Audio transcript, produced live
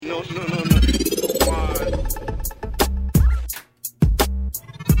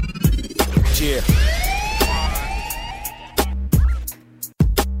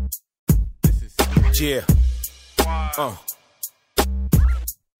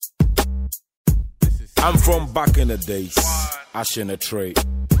I'm from back in the days. I shouldn't trade.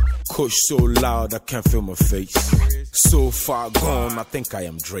 Kush so loud I can't feel my face. So far gone, I think I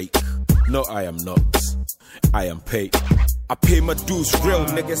am Drake. No, I am not. I am paid. I pay my dues, real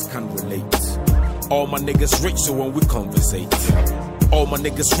niggas can relate. All my niggas rich, so when we conversate. All my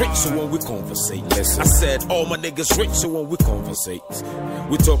niggas rich, so when we conversate. Listen, I said all my niggas rich, so when we conversate.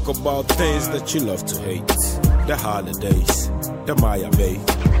 We talk about things that you love to hate. The holidays, the Maya Bay.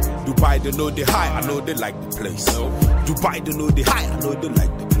 Dubai, they know the high, I know they like the place. Dubai, they know the high, I know they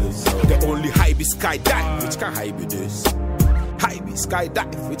like the place. The only high be skydive, which can high be this. High be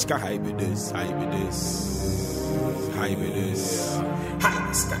skydive, which can high be this. High be this. High be this. High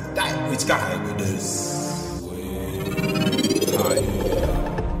be skydive, which can high be this.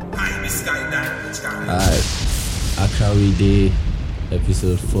 High be skydive, which can high be this. Alright, Accra Day,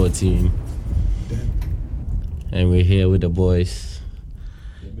 episode 14. And we're here with the boys.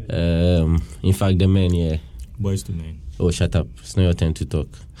 In fact, the men, yeah. Boys to men. Oh, shut up. It's not your turn to talk.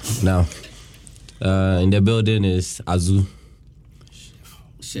 Now, in the building is Azu.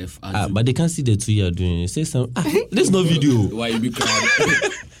 Chef Azu. But they can't see the two you are doing. Say some. There's no video. Why you be crab?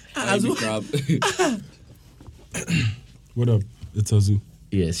 Why you be crab? What up? It's Azu.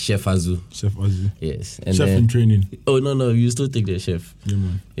 Yes, Chef Azu. Chef Azu. Yes. And chef then, in training. Oh, no. You still take the chef. Yeah,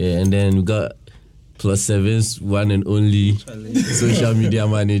 man. Yeah, and then we got +7's one and only social media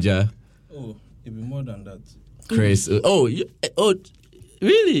manager. Oh, it'd be more than that. Chris. Oh,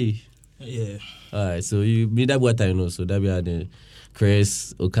 really? Yeah. Alright, so you me that what I know. So that we had the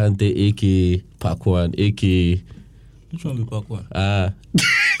Chris Okante, aka Pakwan, aka. Which one be Pakwan?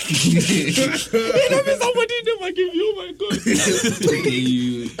 Somebody never give you. Oh my god.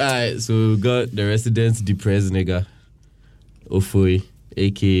 Alright, so we got the resident depressed nigga, Ofoi,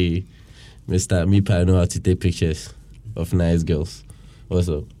 aka Mr. Mipa. I know how to take pictures of nice girls. What's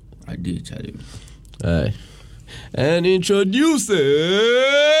up? I did, Charlie. Alright. And introducing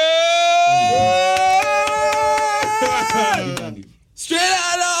straight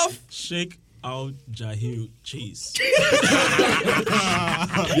out of Shake Out Jahil Cheese.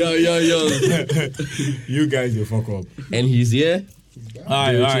 Yo. You guys, you fuck up. And he's here.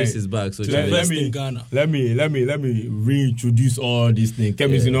 Alright. Chase is back. So Let me reintroduce all these things.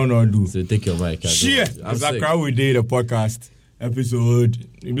 Chemistry no do. So take your mic. Shit. It's a crowd we did the podcast episode.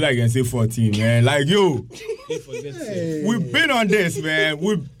 You be like I say 14, man. Like yo. We've been on this, man.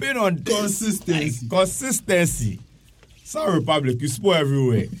 We've been on this. Consistency. South Republic, you spoil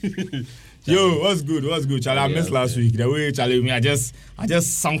everywhere. Yo, what's good, Charlie? I missed last week. The way Charlie, I just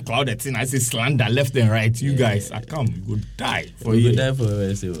SoundCloud that thing. I say slander left and right. You guys, I come, you go die for you. You die for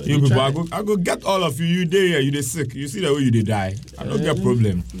you people, I go get all of you. You there, you dey sick. You see the way you dey die. I don't get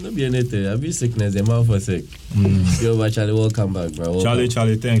problem. No be anything. I be sickness. The mouth for sick. Yo, but Charlie, welcome back, bro. Welcome.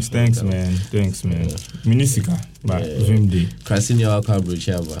 Charlie, thanks, man. Minisika, but dream day. Krasini wa kwa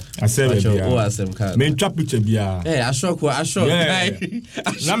brochaba. I said it. Oh, asem card. Men trap picture bia. Hey, I shock. Yeah.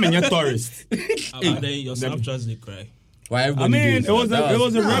 Na me tourist. And then your Snapchats they cry. Why I mean, it was a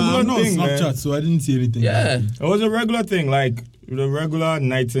regular thing, Snapchat, man. so I didn't see anything. Yeah, it was a regular thing, like the regular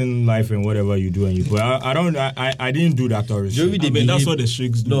night in life and whatever you do and you. But I didn't do that tourist. Joey, that's what the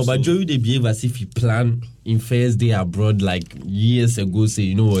sheiks do. No, but Joey, they behave as if he planned in first day abroad like years ago. Say,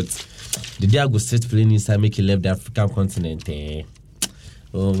 you know what? The day I go start playing inside, make he left the African continent.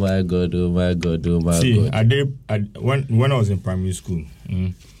 Oh my god. See, when I was in primary school.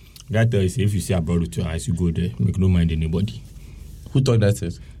 That tells you if you see abroad with your eyes, you go there. Make no mind anybody. Who thought that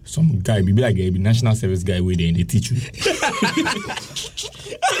is? Some guy, be like a national service guy where they teach you.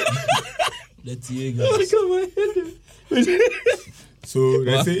 The TA guys. So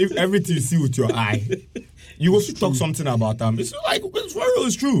they say if everything you see with your eye, you also talk something about them. It's like it's for real,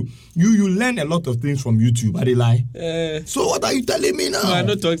 it's true. You learn a lot of things from YouTube. Are they lie? So what are you telling me now? I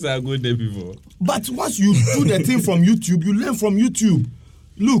know talks are good there before. But once you do the thing from YouTube, you learn from YouTube.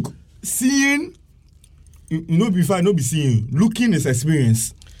 Look, seeing, before I be seeing. Looking is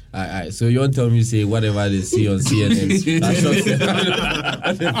experience. Alright, so you want to tell me say whatever they see on CNN?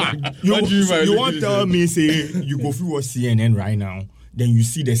 You want to tell me say you go through watch CNN right now, then you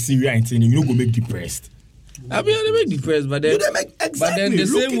see the Syria and saying you don't go make depressed. I mean, they make depressed, but then exactly. But then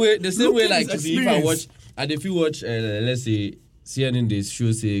the same way, like if I watch, and if you watch, let's say CNN, they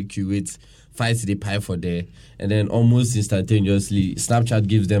show say Kuwait fights the pie for there, and then almost instantaneously Snapchat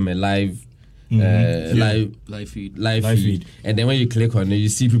gives them a live feed, and then when you click on it, you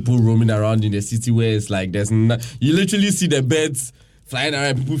see people roaming around in the city where it's like you literally see the birds flying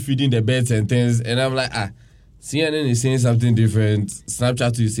around, people feeding the birds and things, and I'm like, CNN is saying something different,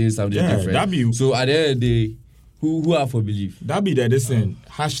 Snapchat is saying something different. So at the end of the day, Who are for belief? That be the listen.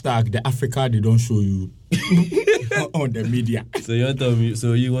 Hashtag the Africa they don't show you on the media. So you tell me.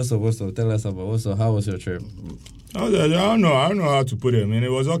 So you what's up? Tell us about how was your trip? I don't know how to put it. I mean,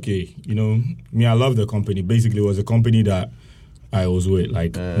 it was okay. You know, I love the company. Basically, it was a company that I was with,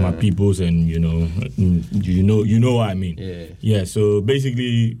 like my peoples, and you know what I mean. Yeah. So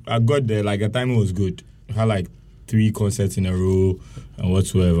basically, I got there. Like the timing was good. I had like 3 concerts in a row and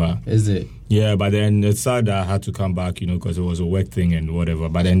whatsoever. Is it? Yeah, but then it's sad that I had to come back, because it was a work thing and whatever.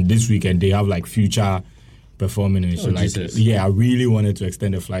 But then this weekend they have like Future performing and shit. I really wanted to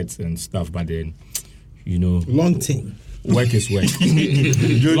extend the flights and stuff, but then, long thing. Work is work.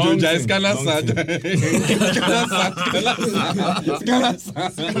 Long thing.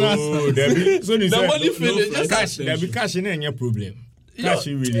 There be cash in any problem. Cash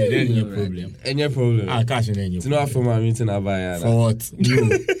really any problem. Any problem. Cash in any problem. You know for my meeting I buy. For what? I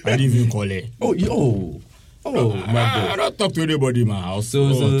didn't even call it. Oh my God. I don't talk to anybody in my house. So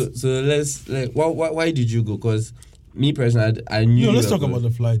let's why did you go? Because me personally, I knew. No, let's talk about the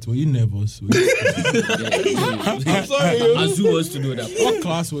flight. Were you nervous? I'm sorry. Azu was to do that. What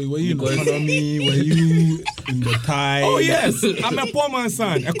class were you? Were you in economy? Were you in the Thai? Oh yes, I'm a poor man's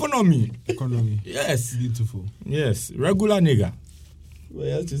son. Economy. Yes. Beautiful. Yes, regular nigga. Well,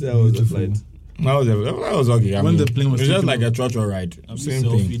 you have to say I was the flight. That was okay. When the plane was it's just like a trotro ride. Same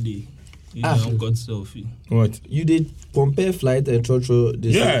selfie thing. Day. Got selfie. What? You did compare flight and trotro?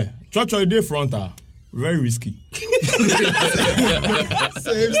 Trotro day frontal. Very risky. Same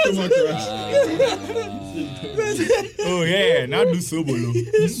stomach rush. Oh yeah, now do Sobolo.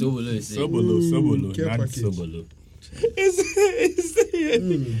 Sobolo. Not package. Sobolo. Is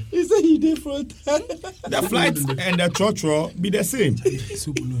that you did front? The flight and the trotro be the same.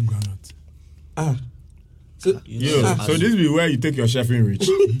 Sobolo and granite. So this be where you take your chefing reach.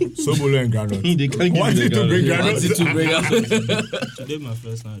 Sobolo and granite. They can't give you to bring granite. Today my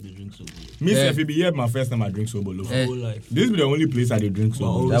first time I drink Sobolo. Me if it be here my first time I drink Sobolo. Whole life. This be the only place I did drink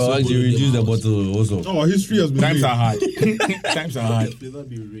Sobolo. That was you reduce the bottle also. Oh, history has been Times are hard. Times are hard. Never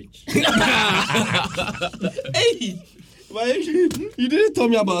be rich. Hey, you didn't tell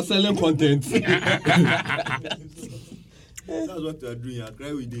me about selling content. That's what you are doing. I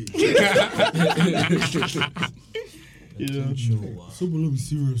cry with it. Sobolo be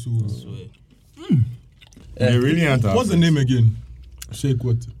serious. They really aren't. What's the name again? Sheikh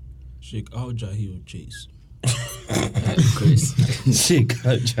what? Sheikh Al Jahil Chase. Shake,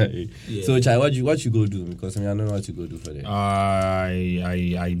 Chai. Yeah. So Chai, what you go do? Because I don't know what you go do for that.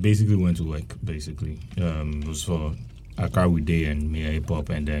 I basically went to work. Basically, it was for Accra with Day and Mia Hip Hop,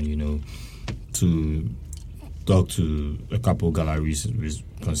 and then to talk to a couple galleries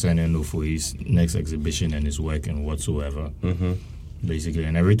concerning Ofoi's next exhibition and his work and whatsoever. Basically,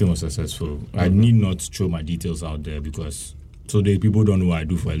 and everything was successful. I need not throw my details out there because the people don't know what I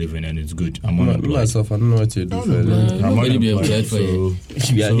do for a living, and it's good. I'm unemployed. Myself, I don't know what you do for a living. I'm Nobody be unemployed, employed for you.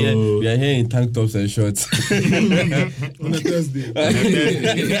 We are here in tank tops and shorts. On a Thursday.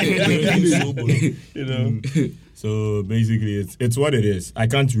 So basically, it's what it is. I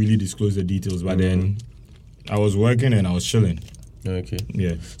can't really disclose the details, but then I was working and I was chilling. Okay.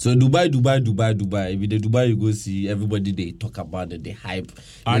 Yeah. So Dubai. If the Dubai you go see, everybody they talk about it, they hype.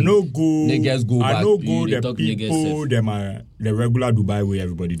 I know go. Niggas go back. I know go. They The talk people, them are the regular Dubai way.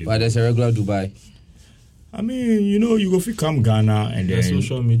 Everybody do. But there's a regular Dubai. I mean, you go fit come Ghana and then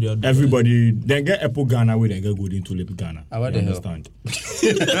social media. everybody then get Apple Ghana where they get good into Lip Ghana. What You the hell? understand?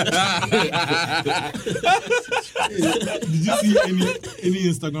 Did you see any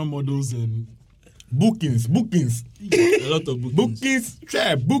Instagram models and Bookings. A lot of bookings.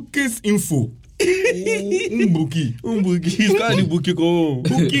 Bookings info. Umbuki. He's got the bookie go.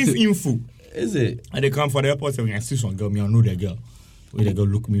 Bookings info. Is it? And they come for the airport and I see some girl, me I know the girl. When the girl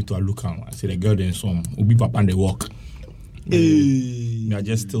look me to I look her. I see the girl then some Ubi Papa and they walk. Me I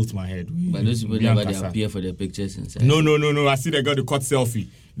just tilt my head. But those people never they appear for their pictures inside. No. I see the girl the cut selfie.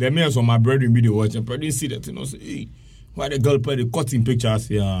 The men on my brother in video watch and didn't see that say, hey, why the girl put the cutting pictures?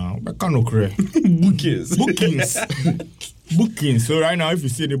 Yeah, I can't cry. Bookings. So right now, if you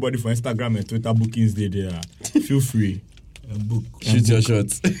see anybody for Instagram and Twitter bookings, they there. Feel free. Book. Shoot your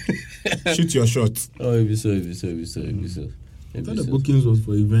shots. Shoot your shots. Oh, it'll be so. I thought the bookings was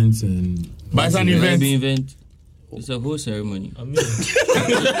for events and. But it's an event. It's a whole ceremony. I mean,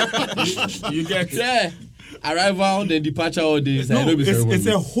 You get arrival, then departure, all days. No, it's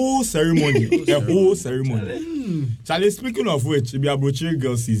a whole ceremony. A whole ceremony. Charlie, speaking of which, it be a brochure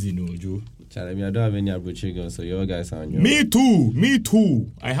girl season, Joe. Charlie, I don't have any abroching girls, so your guys are on your. Me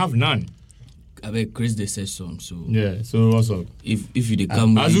too. I have none. beg Chris they say some. So Yeah, so what's up? if you they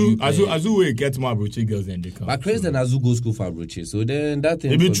come, Azu will get more Abroche girls than they come. But Chris and Azu go school for Abroche, so then that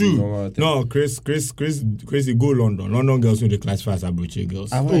thing. It be could true. normal thing. No, Chris, he go London. London girls know they classify as Abroche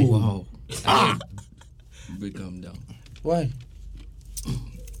girls. Ah, why? wow. Break them down. Why?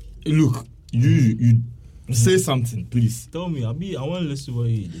 Look, you say something, please. Tell me, I want to listen what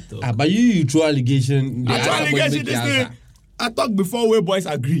you talk. But you throw allegation. I try to get you this thing. I talk before where boys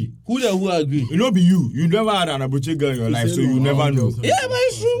agree. Who agree? You know, be you. You never had an Abroche girl in your life, so you never know. Yeah, but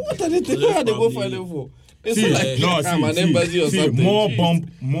it's true. What are they taking? Where are they go for them for? It's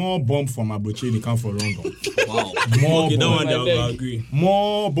more bomb from Abroche they come from London. Wow. More Okay, that bomb. one I agree.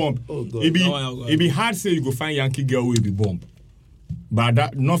 More bomb. Oh, God. It be hard say you go find Yankee girl will be bomb. But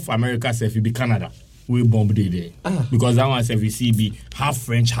that North America self it be Canada. We bomb there. Because that one self you see be half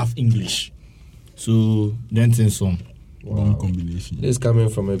French, half English. So then things some. Bomb combination. This coming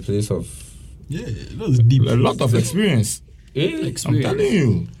from a place of That's deep. A lot of experience. I'm telling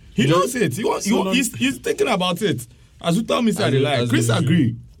you. He knows it. He's thinking about it. As you tell me, say I lie. Chris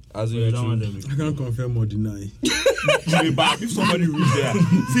agree. As Yeah, you that one true. them. I can't confirm or deny. You be back if somebody reach there.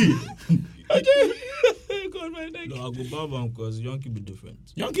 See, No, I go Baba because Yankee be different.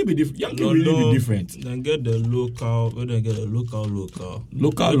 Yankee be different. Yankee really be different. Then get the local. When they get the local. Local,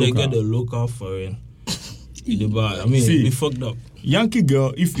 When they local. get the local foreign. In the bar. I mean, See. be fucked up. Yankee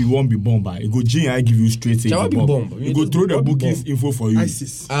girl, if you won't be bomb by, it go G I give you straight. Say Shall I you be bomb. bomb? You go throw the bookings info for you.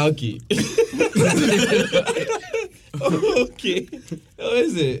 ISIS. Okay. Okay. How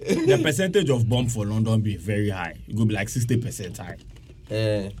is it? The percentage of bomb for London be very high. It go be like 60% high.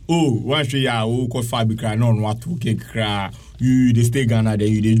 Oh, one show ya call Fabi cry no what to cake cry. You they stay Ghana, then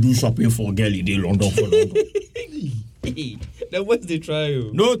you they do shopping for girl in London for London. Then what's the trial?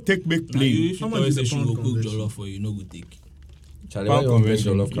 No take big Now, play. you if How you much tell is say the she pound go cook conversion? jollof for you, no go take. Charlie, Pound why you want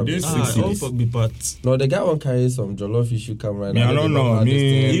conversion. jollof come? It is Ah, 6 all cities. for be part. No, the guy won't carry some jollof issue come right Me, now. I don't know.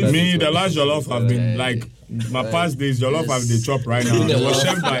 Me, the last jollof have been Like, like my past days. Jollof have the chop right now. It was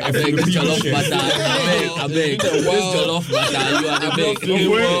chef by I beg, FLP. jollof chef. butter. I beg. This jollof butter, you are the beg.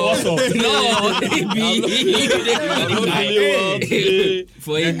 What's up? No,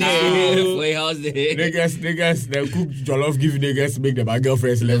 for a day, for a house day. Niggas, they cook jollof, give niggas, make them my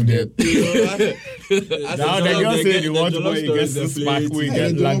girlfriends left there. Now the girl say they want boy, he gets this back, we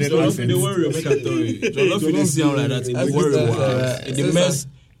get landed Jollof, license. they worry, make I tell you. Jollof, they see how like that. It That's worry. good, It the mess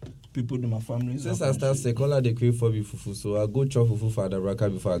people in my family. Since I start sick, all they crave for be fufu, so I go chop fufu for the raka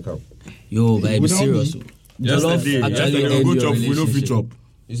before I come. Yo, but I be Without serious. me. Jollof actually end go your chop, we no fit relationship. chop.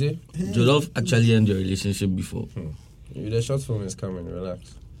 You see? Jollof actually end your relationship before. The short film is coming,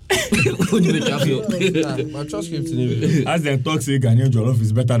 relax. What do you feel? My trust script in it. As them talk say Ghanaian jollof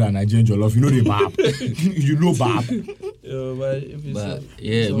is better than Nigerian jollof, you know they bap. You know bap. Yo, but if it's But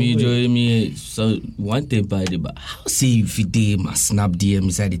yeah, me join me. So one thing by the but how say if you dey my snap DM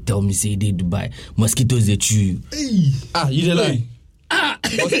inside they tell me say they Dubai mosquitoes they chew you. you dey lie.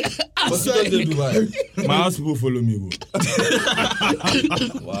 Mosquitoes dey Dubai. My house people follow me go.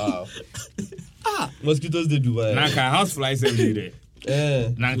 Wow. Mosquitoes dey Dubai. Nanka house flies every day.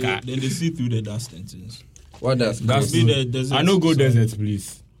 Nanka. Then they see through the dust and things. What does? That's Be good. the desert. I no go desert,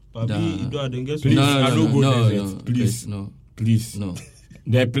 please. But Nah. I don't get Please, I No, don't go no, desert. no, Please, no, please. no.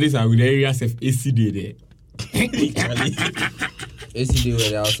 The place are with the areas of AC day there. AC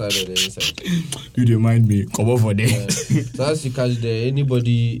were outside or the inside. You remind me, come over for there. So as you catch there,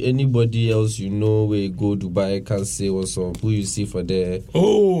 anybody else you know where you go Dubai can say what's up, who you see for there.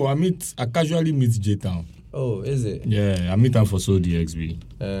 Oh, I casually meet J Town. Oh, is it? Yeah, I meet him for So DXB.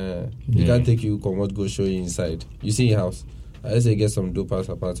 He can't take you come out go show you inside. You see your house. I say get some dope ass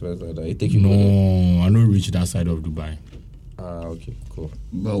apartments like that. He take you go there. No, I don't reach that side of Dubai. Okay, cool.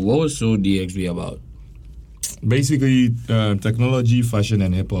 But what was so DXB about? Basically, technology, fashion,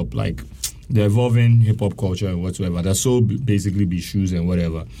 and hip hop, like the evolving hip hop culture and whatsoever. That's so basically be shoes and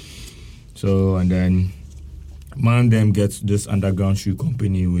whatever. So, and then man them gets this underground shoe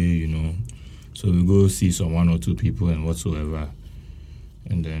company where, you know, so we go see some 1 or 2 people and whatsoever.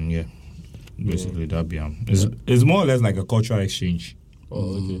 And then, yeah, basically that be it's more or less like a cultural exchange.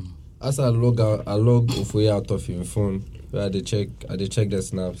 Oh, okay. As I log Ofoye out of your phone, where they check the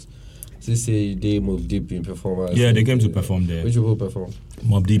snaps. Say they move deep in performance. Yeah, they came to perform there. Which people perform?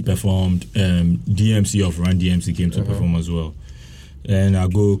 Mobb Deep performed. DMC of Run DMC came to perform as well. And I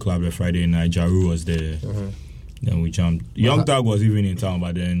go club the Friday night. Jaru was there. Then we jumped. Young Tag was even in town,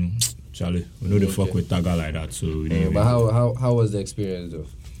 but then Charlie, we know they fuck with Tagger like that, so we didn't. But how was the experience though?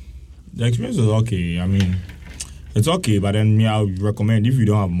 The experience was okay. I mean, it's okay, but then I would recommend if you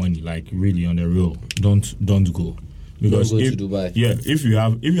don't have money, like really on the real, don't go. Because Don't go if to Dubai. yeah, if you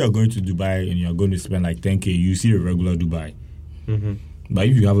are going to Dubai and you are going to spend like 10K, you see a regular Dubai. Mm-hmm. But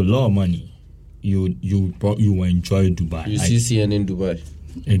if you have a lot of money, you will enjoy Dubai. You see CNN in Dubai.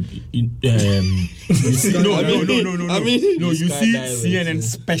 You see, no. I mean, no, you see CNN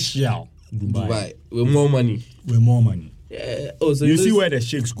special Dubai. With more money. Yeah. Oh, so you see where the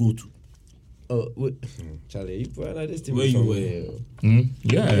sheikhs go to. Oh, wait. Charlie, you put this thing Where you somewhere.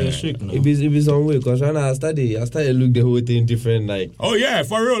 Yeah. Shake now. It be some way, because right now I started look the whole thing different, like. Oh yeah,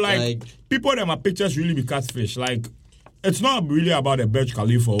 for real. Like people that my pictures really be catfish. Like it's not really about the Burj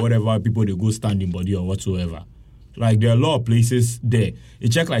Khalifa or whatever people they go stand in body or whatsoever. Like there are a lot of places there. You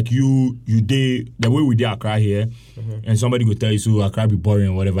check like you the way we did Accra here, and somebody go tell you so Accra be boring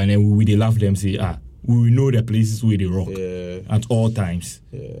or whatever, and then we they laugh them say we know the places where they rock at all times.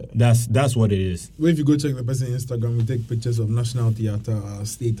 Yeah. That's what it is. Well, if you go check the person on Instagram, we take pictures of National Theatre,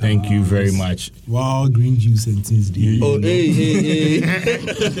 State House. Thank you very much. Wow, green juice and things. Hey. Oh,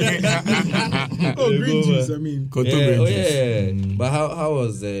 green juice, I mean. Yeah. But how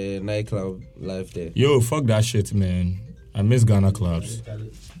was the nightclub life there? Yo, fuck that shit, man. I miss Ghana clubs.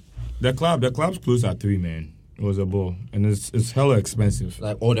 The clubs closed at 3, man. It was a ball. And it's hella expensive.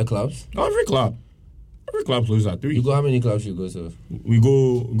 Like all the clubs? No, every club closes at 3. You go, how many clubs you go to? We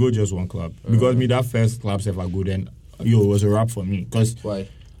go just one club. Because me, that first club, if I go then, it was a wrap for me. Because why?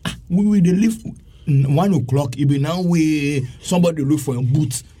 We they live 1 o'clock, it be now we somebody look for your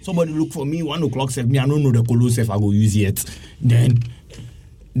boots, somebody look for me 1 o'clock, me, I don't know the colors if I go use yet. Then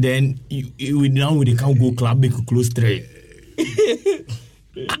we now they can't go club, make a close trade.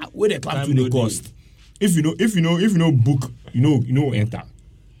 Where the club to the cost? If you know book, you know enter.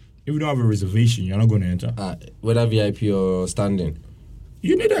 If you don't have a reservation, you're not going to enter. Whether VIP or standing.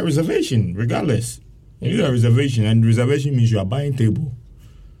 You need a reservation, regardless. You need a reservation, and reservation means you are buying table.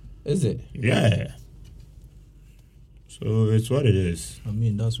 Is it? Yeah. So it's what it is. I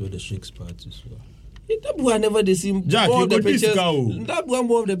mean, that's where the shakes part is. That boy never they see. Jack, you the go this pictures. cow. That one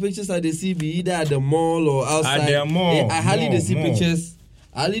more of the pictures that they see be either at the mall or outside. At the mall. I hardly they see pictures.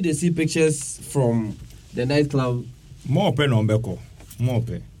 I hardly they see pictures from the nightclub. More pen on Beko. More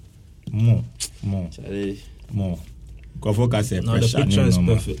pen. More. Charlie. More. Now the picture is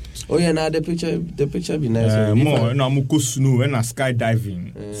perfect. Oh yeah, now the picture be nice. More. No, I'm go snow and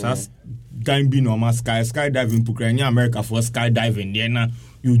skydiving. So time be normal skydiving. Ukraine, America for skydiving. Then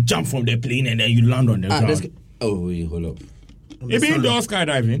you jump from the plane and then you land on the ground. Oh wait, hold up. It be indoor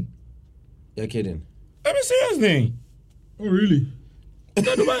skydiving. You're kidding? Let me serious thing. Oh really? It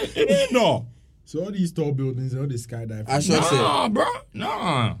be indoor. So all these tall buildings and all this skydiving. Nah, bro.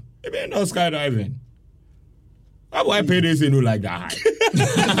 Nah. It be indoor skydiving. Why would I pay this in like that?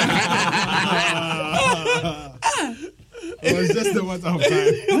 It's just a matter of time.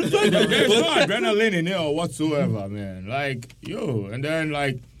 There's no adrenaline in it or whatsoever, man. Like, yo, and then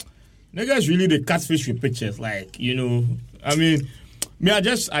like niggas really they catfish with pictures, like, you know. I mean, I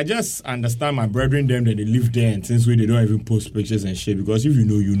just understand my brethren them that they live there, and since they don't even post pictures and shit, because if you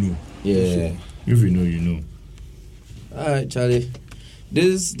know, you know. Yeah. If you know, you know. Alright, Charlie.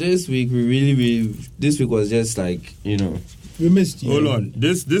 This week this week was just like, you know. We missed you. Hold on.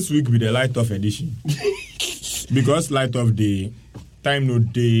 This week be the light off edition. Because light off day, time no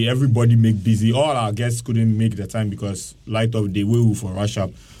day, everybody make busy. All our guests couldn't make the time because light off day, we will for rush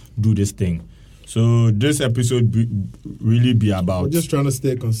up, do this thing. So this episode really be about. We're just trying to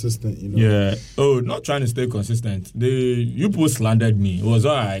stay consistent, you know. Yeah. Oh, not trying to stay consistent. You both slandered me. It was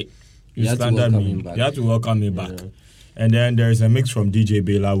alright. You slandered me. You had to welcome me back. Yeah. And then there is a mix from DJ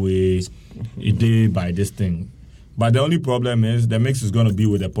Baylor where it did by this thing. But the only problem is the mix is going to be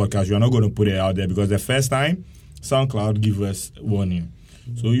with the podcast. You're not going to put it out there because the first time, SoundCloud give us warning.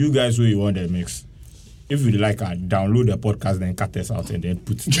 So you guys who you want the mix, if you like, download the podcast, then cut us out and then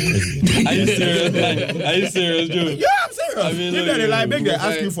put it. Are you serious, Joe? Yeah, I'm serious. I mean, if they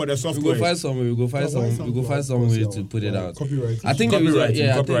ask you for the software. We go find some way to put it out. Copyright. I think I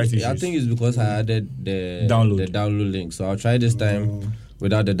think it's because I added the download link. So I'll try this time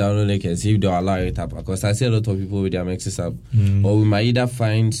without the download link and see if they'll allow it up. Because I see a lot of people with their mixes up. Or we might either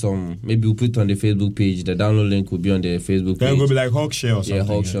find some, maybe we'll put it on the Facebook page. The download link will be on the Facebook page. Then it will be like Hawkshare or something. Yeah,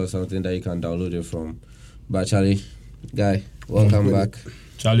 Hawkshare or something that you can download it from. But Charlie, guy, welcome back.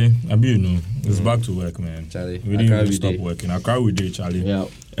 Charlie, you know, it's back to work, man. Charlie, we didn't even stop working. I can't we did, Charlie. Yeah.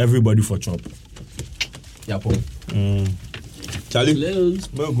 Everybody for chop. Yeah, Paul. Charlie,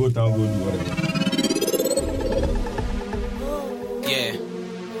 we'll go down, go do whatever. Yeah.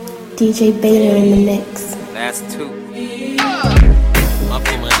 DJ Baylor in the mix. Last two. Up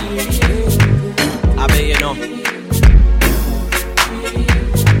in money. I bet you know.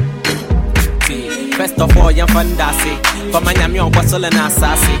 First of all young fandasi. For my yammy on Wastle and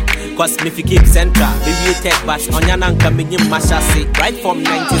Assassi. Cause me if you keep central, maybe you take bash on your nanka minium mashasi. Right from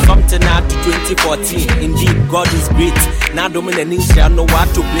 90 something now to 2014. Indeed, God is great. Now dominating shall know what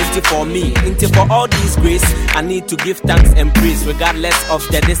to plenty for me. Into for all these grace, I need to give thanks and praise, regardless of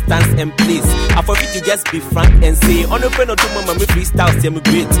the distance and place. I forbid to just be frank and say, on the pen or two mama me freestyle say me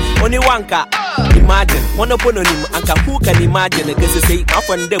great. Only one car, imagine, one upon him, and who can imagine? Because they say, off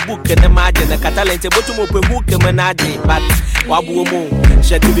on the book and imagine a catalan, but to move who can manage. But Wabumo,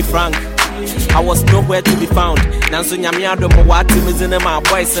 should to be frank, I was nowhere to be found. Now so nyamiado mo wati mizine my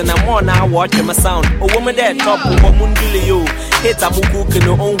voice and I'm on now watching my sound. A woman there top of mundili you. Hate a muku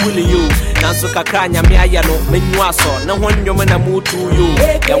kino on willy you. Now so kakra nyamia no menuaso. No one yo mena mu to you.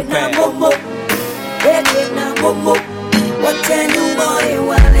 Young man. What can you buy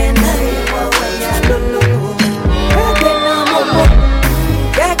while and I don't know.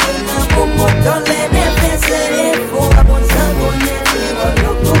 Don't let them say for a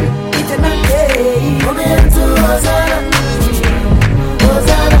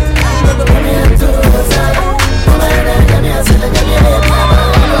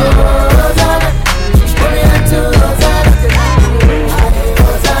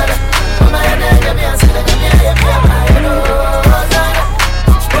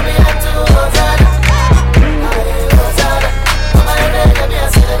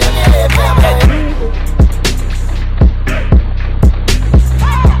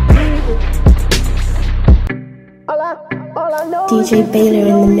DJ Baylor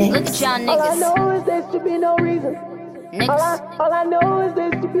in the mix. Look at y'all niggas. All I know is there should be no reason. Niggas. All I know is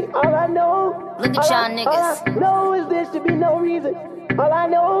there should be. All I know. Look at y'all niggas. All I know is there should be no reason. All I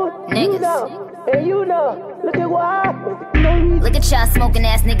know. Niggas. You know, and you know. Look at what happened. No reason. Look at y'all smoking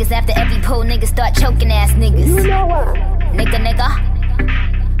ass niggas. After every pole, niggas start choking ass niggas. You know what? Nigga.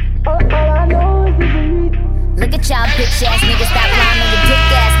 All I know is there's a reason. Look at y'all bitch ass niggas. Stop lying on the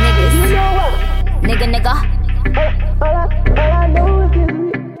dick ass niggas. You know what? Nigga. All I know is this.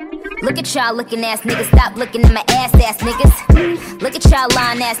 Look at y'all looking ass niggas, stop looking at my ass niggas. Look at y'all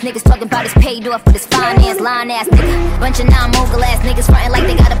lying ass niggas talking about his paid off for this finance line ass nigga. Bunch of non-mogul ass niggas frontin' like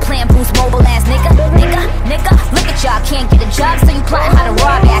they got a plan, boost mobile ass nigga. Look at y'all, can't get a job, so you plotting how to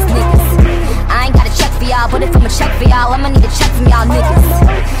rob ass niggas. I ain't got a check for y'all, but if I'ma check for y'all, I'ma need a check from y'all niggas.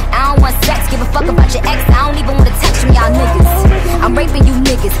 I don't want sex, give a fuck about your ex, I don't even want a text from y'all niggas. I'm raping you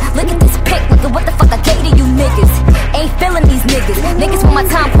niggas, look at this pic, look at what the fuck I gave to you niggas. Ain't feeling these niggas, niggas when my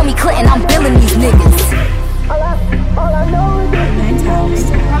time put me Clinton, I'm billing these niggas. All I know is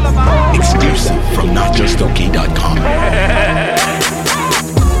exclusive from notjustoki.com.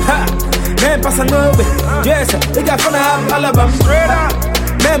 Man, passa no way. Yes, they got fun of Alabama. Straight up.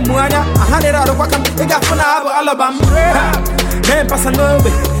 Man, Muanya, 100 out of Wakam. They got fun of Alabama. Straight up. Man, passa no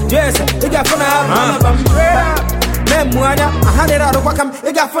way. Yes, they got fun of Alabama. Straight up. Man, Muanya, 100 out of Wakam.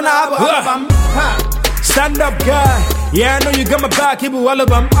 They got fun of Alabama. Stand up, guy. Yeah, I know you got my back. Ibu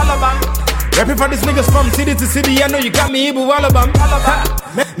Alabama. Rapping for these niggas from city to city. I know you got me. Ibu Alabama.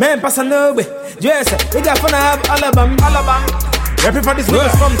 Man, passa no way. Yes, they got fun of Alabama. Rapping for these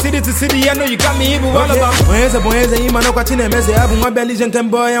niggas from city to city, I know you got me even all about. Where's a man of watching a message? I have my belly and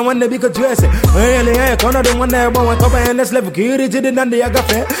boy, and one day because dress it. Really, I can't do one day, one cover and let's level. Curie did it and the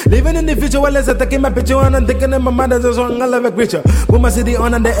agape. Living in the future, while as I take my picture and I'm thinking of my mother's song. I love a creature. Put my city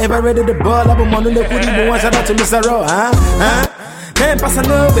on and they ever ready the ball. I'm on the food, even once I got to Mr. Rowe, huh? Man, pass a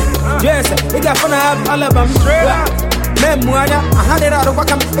no way. Yes, they got fun of Alabama. Straight up. Man, Muanya, 100 out of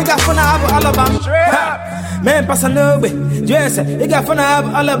Wakam. They got fun of Alabama. Straight up. Man, pass a no way. Yes, they got fun of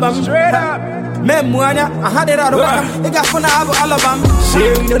Alabama. Straight up. Man, Muanya, 100 out of Wakam. They got fun of Alabama. She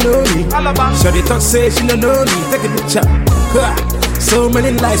don't know me. Alabama. So they talk, say she don't know me. Take a picture. So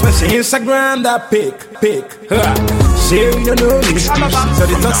many likes, but she Instagram that pic. She don't know me. So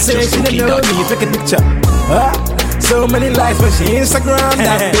they talk, say she don't know me. Take a picture. So many likes, but she Instagram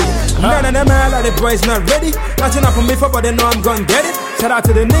that big. None of them like the boys not ready. Nothing up for me for, but they know I'm gonna get it. Shout out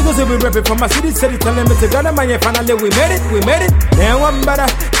to the niggas who be rapping from my city, telling me to go to my finally we made it. Then one better,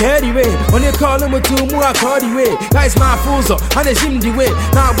 carry way. When you call them with two more, I call the way. Guys, my fools up, and they seem the way.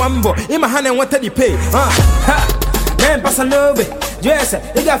 Now one boy, in my hand and what did you pay? Man, pass a love it. Yes,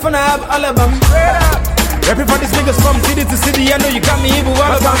 they got fun of Alabama. Rapping for these niggas from city to city, I know you got me evil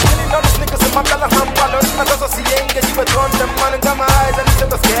all about. All these niggas in my belly, I'm following. I just see you get you with on them, man, and got my eyes, and it's in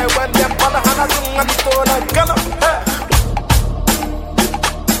the sky when them follow, and I don't want to store like gunner.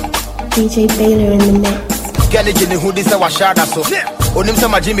 DJ Baylor in the mix. Get it in the hoodie, so I shot us so. Onim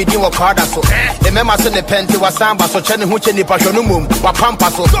sama Jimmy Dean wa kwada so. Remember so the penti wa samba so chene hu chene pa shono mum wa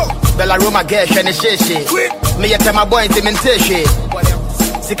pampa so. Bella Roma girl shene sheshe. Me yete my boy intimentation.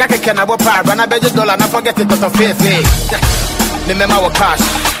 Sikake can I pay, run a budget dollar, and forget it to faith. The memo was cash.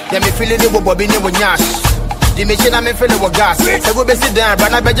 Then me feeling it will be new with Yash. The machine I'm feeling with gas. So we be sit down,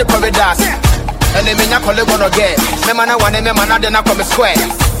 run a budget corridors. And they may not call it one again. Memana one and memana then I come square.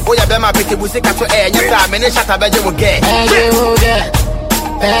 Oh, yeah, Bema Picky will stick to air. Yes, I mean, shut up, will get. I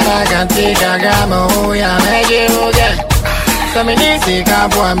can take a gamma, oh, yeah, will get. So me need to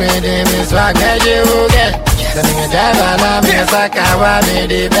come for me, they miss what will get. So me get a miss a car, me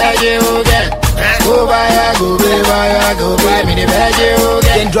the veggie will get. Go buy me the veggie will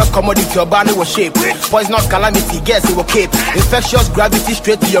get. Then drop commodity, your body will shape. Poisonous calamity, guess it will keep. Infectious gravity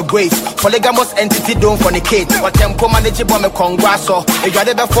straight to your grave. Polygamous entity don't fornicate. What them manage bomb a congrasso. You got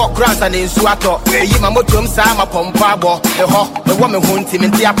ever 4 crowns and in Suato. You my motum sama pompabo. The woman who him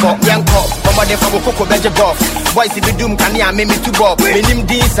in the airport. Young cop, somebody from Coco Veggie Buff. Boys if you doom can ya me to Bob. Me name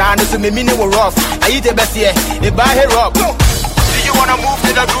this and so me meaning were rough. I eat the best here, they buy her up. Do you wanna move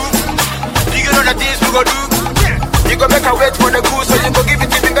to the group? Do you know the things we go do? You go make a wait for the goose, so you go give it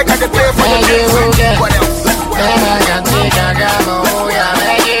to me back at the play for the game. What else? I can take a gamma, oh yeah,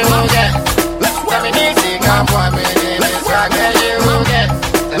 veggie will get. So me need to come for me, they miss what veggie will get.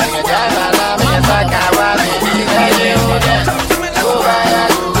 So me get a miss a car, me the veggie will get. Go buy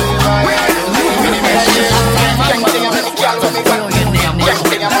me the veggie will get.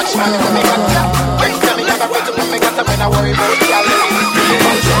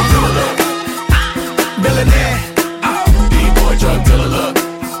 Billionaire, B-boy drug dealer, look.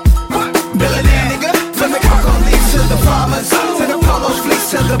 Billionaire, nigga, from the cocoa leaves to the farmers, to the polo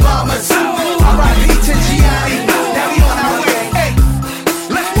fleece to the bombers. R.I.P. to Gianni, now we on our way. Hey,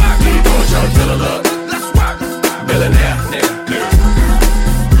 let's work. B-boy drug dealer, look. Let's work. Billionaire, nigga.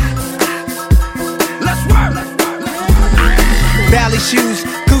 Let's work. Valley shoes,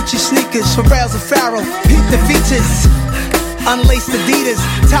 Gucci sneakers, Pharrell's and Pharaoh. Peep the features. Unlaced Adidas,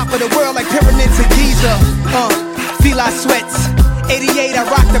 top of the world like pyramids of Giza. Feel I sweats. 88, I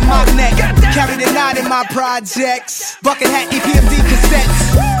rock the mock neck. Carry the 9 in my projects. Bucket hat, EPMD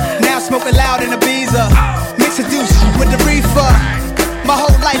cassettes. Now smoking loud in Ibiza. Mix a deuce with the reefer. My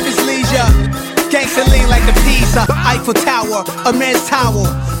whole life is leisure. Gangsta lean like the Pisa. Eiffel Tower, a man's towel.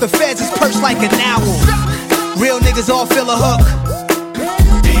 The feds is perched like an owl. Real niggas all feel a hook.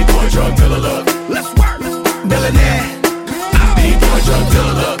 D-boy drug dealer look. Let's work. Billionaire. B-boy drug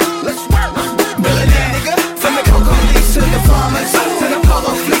dealer look. Let's work. Billionaire, nigga. From the cocoa leaves to the farmers, to the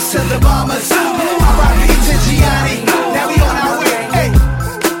polo fleece to the bombers. R.I.P. to Gianni, now we on our way. Hey.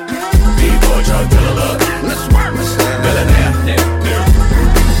 B-boy drug dealer look. Let's work. Billionaire, nigga.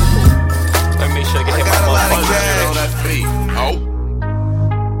 Let me show you my motherfucker on that feet. Oh.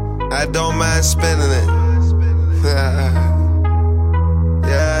 I don't mind spending it.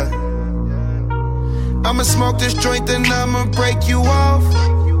 Yeah. I'ma smoke this joint, then I'ma break you off.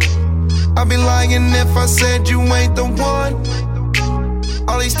 I'd be lying if I said you ain't the one.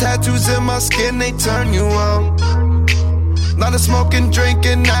 All these tattoos in my skin, they turn you on. Lot of smoking,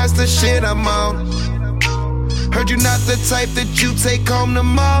 drinking, that's the shit I'm on. Heard you not the type that you take home to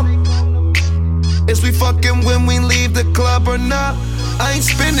mom. Is we fucking when we leave the club or not? I ain't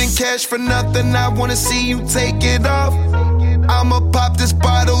spending cash for nothing, I wanna see you take it off. I'ma pop this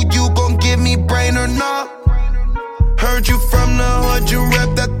bottle, you gon' give me brain or not? Heard you from the hood, you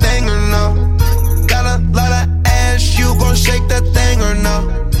rep that thing or not? Got a lot of ass, you gon' shake that thing or not?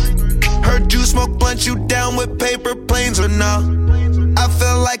 Heard you smoke blunt, you down with paper planes or not? I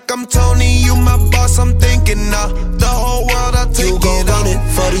feel like I'm Tony, you my boss, I'm thinking the whole world, I'll take it. You gon' run it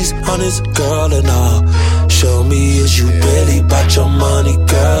for these hundreds, girl, and all. Show me is you really bout your money,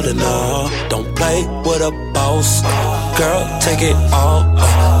 girl, and all. Don't play with a boss, girl, take it all.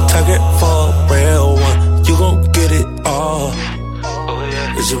 Target for a real one, you gon' get it all.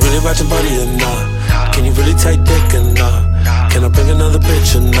 Is it really about your money or not? Can you really take dick or not? Can I bring another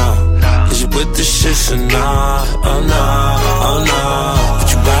bitch or not? Is you with the shits or not? Oh nah, oh nah.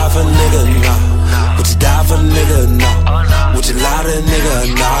 Would you ride for a nigga or not? Would you die for a nigga or not? Would you lie to a nigga or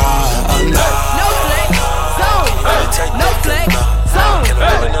not? Oh nah. No flex zone, no flex zone. Can I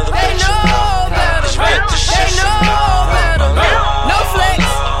bring another bitch or not? Is you with the shits or not? No flex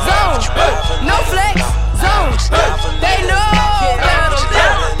zone, no flex zone. They know better,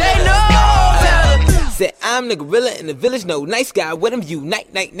 they know better. Said I'm the gorilla in the village, no nice guy with him, you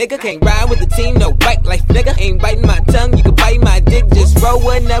night nigga. Can't ride with the team, no bike life nigga. Ain't biting my tongue, you can bite my dick. Just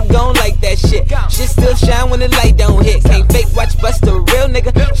rolling up, gon' like that shit. Shit still shine when the light don't hit. Can't fake watch bust a real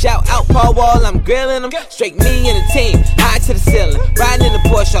nigga. Shout out Paul wall, I'm grilling them. Straight me and the team, high to the ceiling. Riding in the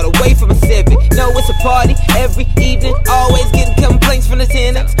Porsche, all away from a Civic. Know it's a party every evening. Always getting complaints from the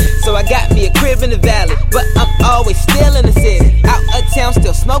tenants. So I got me a crib in the valley, but I'm always still in the city. Out of town,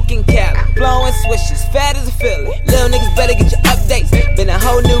 still smoking Cali. Blowing swishes, fat as a Philly. Little niggas better get your updates. Been a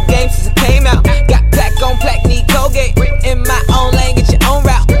whole new game since it came out. Got plaque on plaque, need Colgate. In my own lane, get your own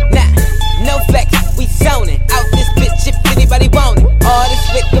route. Nah, no flex, we zoning. Out this bitch if anybody want it. All this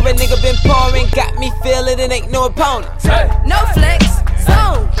liquor a nigga been pouring got me feeling it ain't no opponent. No flex,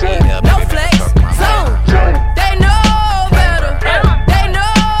 zone. No flex, zone. They know better. They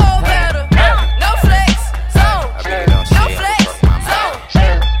know better. No flex, zone. No flex, zone.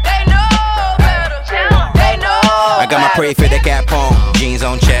 They know better. They know. I got my pray for the cap on, jeans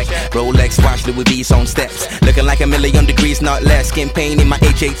on check, Rolex watch, Louis V's on steps, looking like 1,000,000 degrees, not less. Skin pain in my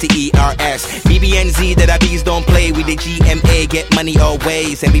HATERS. BBNZ that I bees don't play with the GMA, get money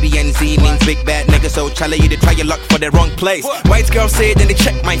always. And BBNZ means big bad nigga, so challenge you to try your luck for the wrong place. White girls say then they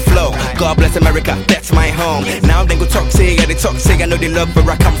check my flow. God bless America, that's my home. Now they go toxic, yeah they toxic. I know they love where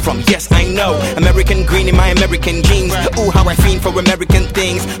I come from. Yes I know, American green in my American jeans. Ooh how I fiend for American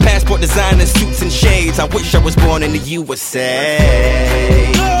things. Passport designers, suits and shades. I wish I was born in the USA.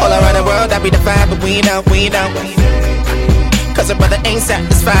 All around the world, I be the vibe, but we know. Cause a brother ain't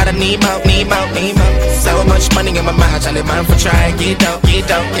satisfied, I need more. So much money in my mind, trying to mind for trying, get out.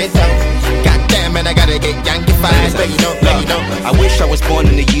 Goddamn it, I gotta get Yankeefied, but you know. I wish I was born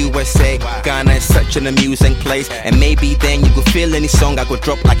in the USA. Ghana is such an amusing place, and maybe then you could feel any song I could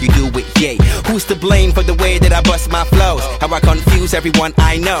drop like you do with Ye. Who's to blame for the way that I bust my flows? How I confuse everyone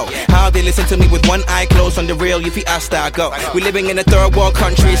I know. How they listen to me with one eye closed. On the real, if you ask, I go. We living in a third world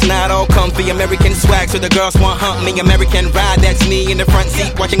country, it's not all comfy. American swag, so the girls want hump me. American ride, that's me in the front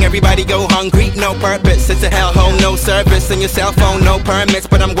seat, watching everybody go hungry. No purpose, it's a hellhole, no service. And your cell phone, no permits,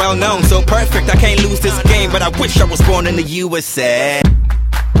 but I'm well known, so perfect, I can't lose this game. But I wish I was born in the USA.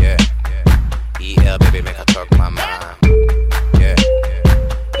 Yeah. EL, baby, make her talk my mind. Yeah.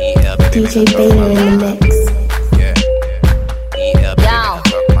 EL, baby, DJ Baylor in the mix. Yeah. EL, baby, Yo,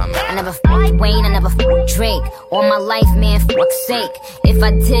 I never fucked Wayne, I never fucked Drake. All my life, man, fuck's sake. If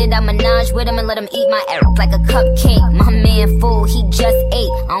I did, I menage with him and let him eat my ass like a cupcake. My man fool, he just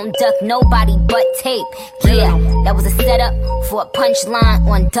ate. I don't duck nobody but tape. Yeah, that was a setup for a punchline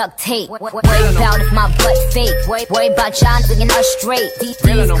on duct tape. Worry about if my butt fake. Worry about John singing us straight. These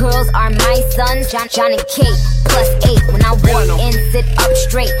girls are my sons, John and Kate. +8 when I walk in, sit up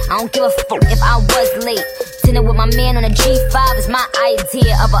straight. I don't give a fuck if I was late. Dinner with my man on a G5 is my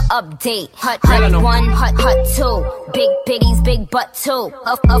idea of an update. Hut 1, hut 2. Big biggies, big butt 2.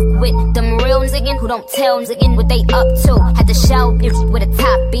 Up with them real niggas who don't tell niggas what they up to. Had to show bitch with a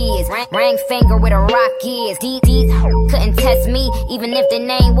top is. Ring finger with a rock is. These couldn't test me even if their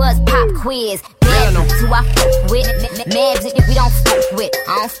name was Pop Quiz. Who I fuck with, mad niggas we don't fuck with.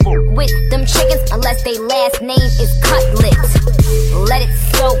 I don't fuck with them chickens unless they last name is Cutlet. Let it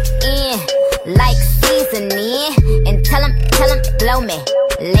soak in like seasoning, and tell him, blow me,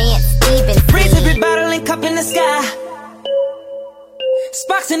 Lance Stevens. Raise every bottle and cup in the sky.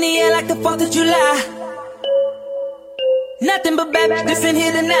 Sparks in the air like the 4th of July. Nothing but bad bitches in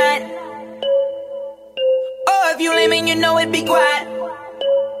here tonight. Oh, if you lame and you know it, be quiet.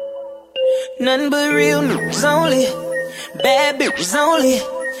 Nothing but real news only. Bad bitches only.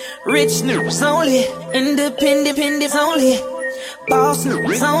 Rich news only. Independent only. Boss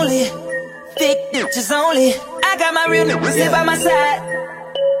news only. Thick bitches only. I got my real niggas here by my side.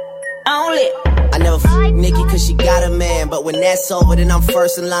 Only. I never f*** Nikki cause she got a man, but when that's over then I'm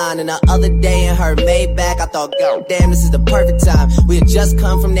first in line. And the other day in her Maybach I thought, God damn, this is the perfect time. We had just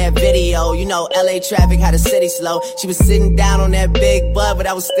come from that video, you know LA traffic had the city slow. She was sitting down on that big butt, but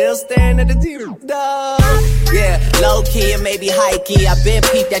I was still staring at the TV. Yeah, low key and maybe high key, I been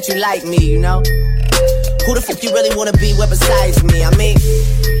peeped that you like me, you know. Who the fuck you really wanna be with besides me? I mean,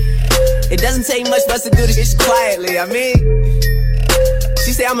 it doesn't take much for us to do this shit quietly, I mean.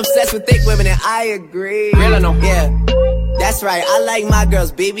 She say I'm obsessed with thick women and I agree. Real or no? Yeah, that's right, I like my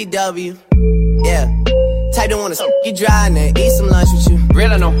girls BBW. Yeah, type don't wanna you dry and then eat some lunch with you.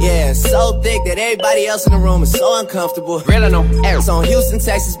 Real or no? Yeah, so thick that everybody else in the room is so uncomfortable. Real or no? It's on Houston,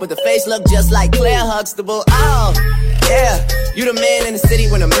 Texas, but the face look just like Claire Huxtable. Oh, yeah, you the man in the city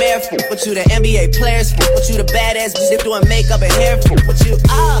when the mayor fool. But you the NBA players fool. But you the badass bitch doing makeup and hair fool. But you,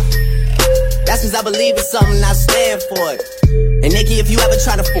 that's cause I believe in something, I stand for it. And Nikki, if you ever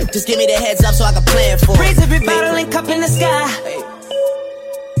try to fool, just give me the heads up so I can plan for it. Raise every bottle and cup in the sky.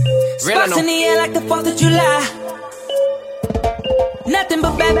 Sparks in the air like the 4th of July. Nothing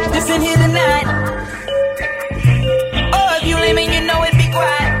but bad bitches in here tonight. Oh, if you lame and you know it, be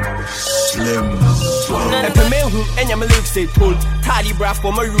quiet. And the man who and your lyrics say pull tidy bra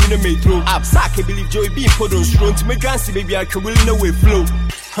for my room and may throw up. Saki believe Joy being put on strong to my grancy baby I can will no way flow.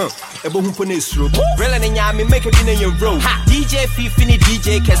 Ebo who put this through. Relin and Yami make a bin in your room. DJ Fifini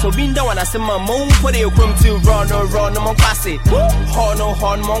DJ Castle being down and I said my mom put a crumb to run or mon classy.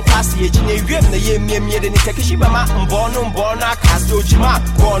 Horn mon classy. You gave the year me and take a ship and born Casto Jima.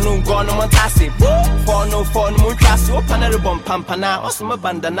 Gone on Tassi. For no moon class open a bomb pampana or some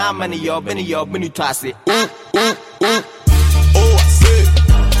bandana many your many tassi. Oh I said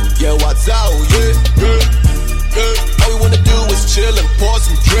yeah what's out all we wanna do is chill and pour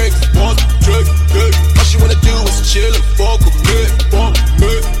some drinks, All she wanna do is chill and fuck with me,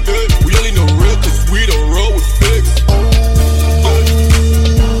 We only know real cause we don't roll with fix.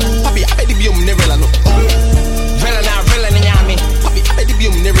 Papi, I bet the biom never la no. Rela na nyami. Papi, I bet the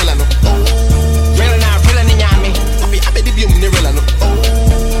biom never la no. Rela na nyami. Papi, I bet the biom never la no.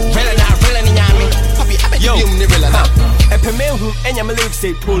 Rela na nyami. Papi, I bet the biom never la no. Who and your lyrics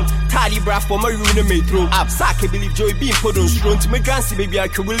say pull tidy bra for my room and may throw up. Saki believe Joy being put on strong to my grancy baby I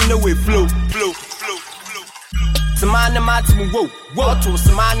can will no way flow. Samana matu whoa to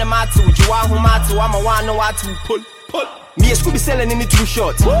Samana matu Juahu matu I'm a one no what to pull. Me a Scooby selling in the too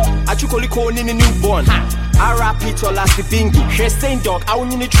short. I took only calling in the newborn. I rap it all last the bingy. Stain dog, I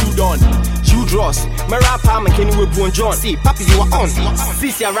want in the true dawn. You dross, my rap I'm a Kenny with Bon John. See, papi, you are on.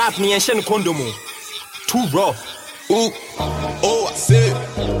 Sisi I rap me and Shen Kondomo. Too raw. Oh I said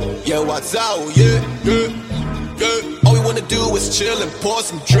yeah what's out all we wanna do is chill and pour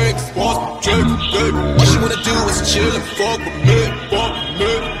some drinks, All she wanna do is chill and fuck with me,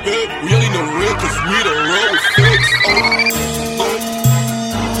 We only know real cause we don't roll with fix.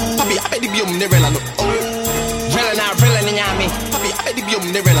 Papi, I bet the biom never la no. Rela na nyami. Papi, I bet the biom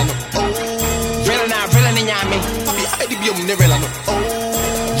never la no. Rela na nyami. Papi, I bet the biom never la no.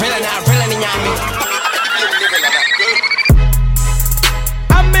 Rela na nyami.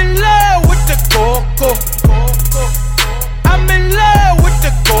 I'm in love with the coco. I'm in love with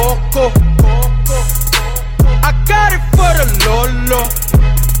the coco. I got it for the Lolo.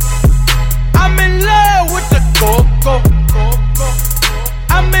 I'm in love with the coco.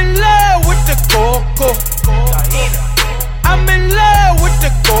 I'm in love with the coco. I'm in love with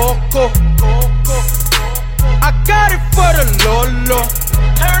the coco. I got it for the Lolo.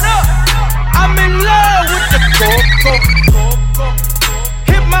 Turn up. I'm in love with the coco.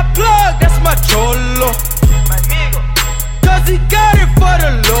 Hit my plug, that's my cholo. Cause he got it for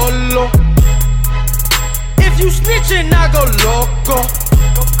the Lolo. If you snitchin', I go loco.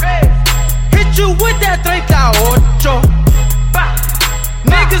 Hit you with that 38.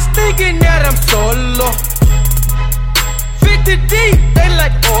 Niggas thinking that I'm solo. 50 deep, they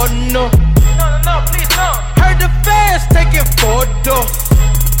like, oh no. No, please no. Heard the fans taking photos.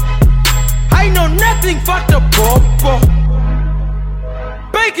 I know nothing but the popo.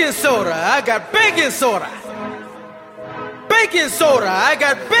 Baking soda, I got baking soda. Baking soda, I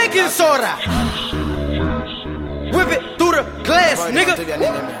got baking soda. Whip it through the glass, nigga.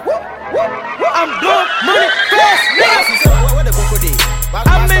 I'm blowing money fast, nigga.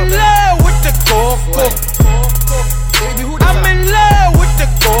 I'm in love with the coco. I'm in love with the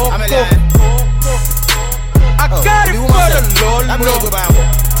coco. I got it for the Lolo. I'm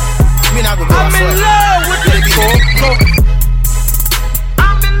in love with the coco.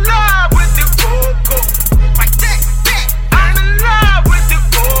 I'm in love with the coco. Like that. I'm in love with the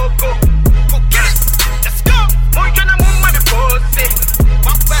coco. Go get it. Let's go. Boy, can I move my pussy?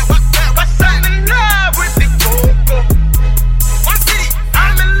 I'm in love with the coco.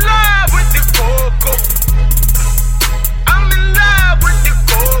 I'm in love with the coco. I'm in love with the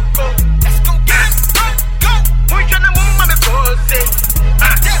coco. Let's go get it. Go. Boy, can I move my pussy?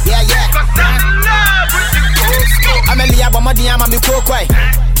 Yeah. I'm a Lia Bomadi, I'm a Mikoko.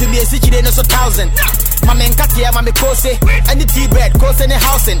 To me, a city, no so 1,000. My men cat here, my Mikose, and the tea bread, coast in the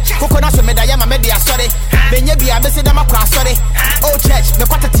house. Coconut, Medayama, media, sorry. Then you be a message, I'm a cross, sorry. Oh, church, the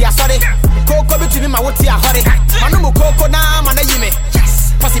quantity, sorry. Coco between my water, hurry. Manu Coco, now, man, you may.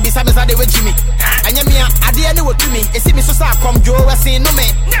 Possibly some is with Jimmy. And you mean, I didn't know to me. It seems so sad, come Joe, I say no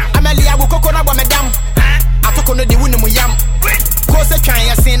man. I'm a Lia Coconut, madam. I took on the winning with yam. Cause I try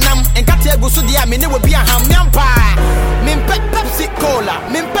and say nam and got to go to the amine will be a ham pie. Min Pepsi Cola,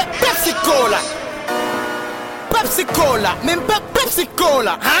 Min Pepsi Cola. Pepsi Cola, Min Pepsi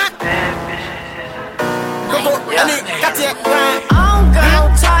Cola, huh? Coco, I'm go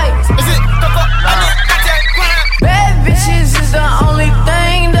tight. Is it Coco? Bad bitches is the only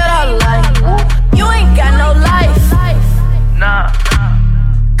thing that I like. You ain't got no life. Nah.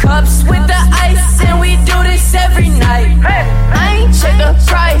 Cups with the ice and we do this every night. I ain't check the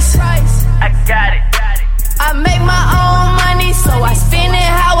price. I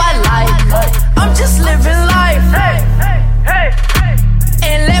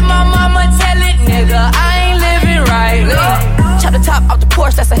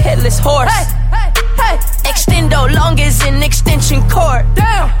headless horse. Hey, extendo long as an extension cord.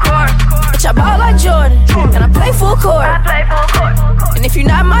 Damn, bitch, I ball like Jordan, and I play full court. And if you're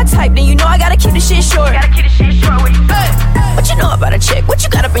not my type, then you know I gotta keep the shit short. What you know about a chick? What you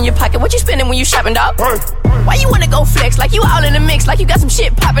got up in your pocket? What you spending when you shopping, dog? Why you wanna go flex like you all in the mix, like you got some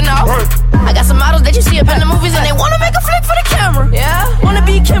shit popping off? I got some models that you see up in the movies and they wanna make a flick for the camera. Yeah, wanna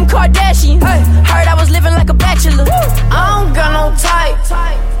be Kim Kardashian. Heard I was living like a bachelor. I don't got no type.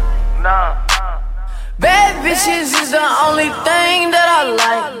 Nah. Bad bitches is the only thing that I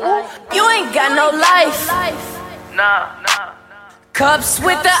like. You ain't got no life. Nah. Cups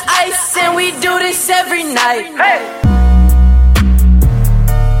with the ice and we do this every night.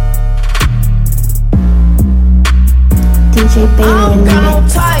 DJ Baylor in the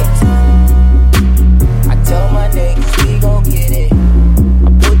mix. I tell my niggas we gon' get it. I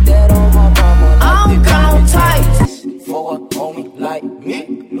put that on my mama. I don't got no tights. For a homie like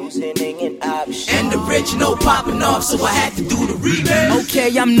me, losing an option. And the original popping off, so I had to do the remix.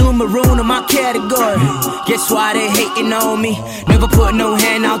 Okay, I'm new maroon in my category. Guess why they hating on me? Never put no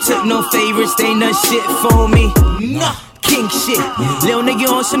hand out, took no favorites, they none shit for me. Nah, king shit, little nigga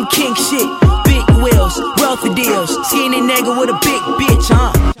on some king shit. Big wheels, wealthy deals, skinny nigga with a big bitch,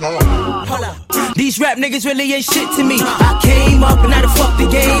 huh? Hold up. These rap niggas really ain't shit to me. I came up and I done fucked the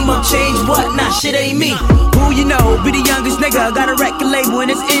game up. Change what? Nah, shit ain't me. Who you know? Be the youngest nigga. Got a record label in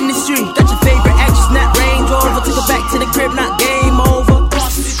this industry. Got your favorite actress, not Range Rover. Took her back to the crib, not game over.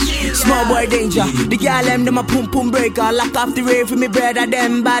 Small boy danger. The girl them my pum pum breaker. Lock off the rave for me bread at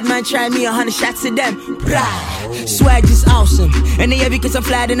them. Bad man try me 100 shots at them. Swag is awesome. And they heavy cause I'm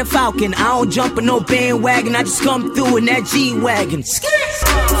flat in a Falcon. I don't jump in no bandwagon. I just come through in that G-Wagon.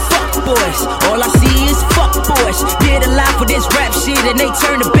 Fuck boys, all I see is fuck boys. Did a lot for this rap shit and they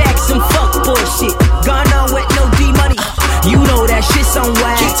turn the back some fuck bullshit. Gone on with no D-money. You know that shit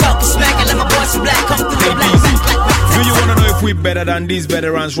somewhere. Keep talking smack and let my boys in black come through the black. Do you wanna know if we better than these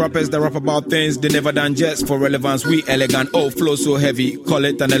veterans? Rappers that rap about things they never done just for relevance. We elegant, oh flow so heavy, call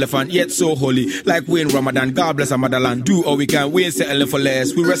it an elephant, yet so holy. Like we in Ramadan, God bless our motherland. Do all we can, we ain't settling for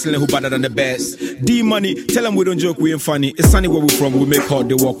less. We wrestling who better than the best. D-Money, tell them we don't joke, we ain't funny. It's sunny where we from, we make hard,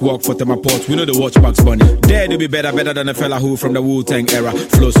 they walk for them apart. We know the watch Bugs Bunny. Dare to be better than a fella who from the Wu-Tang era.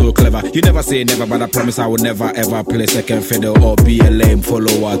 Flow so clever, you never say never, but I promise I would never ever play second fiddle or be a lame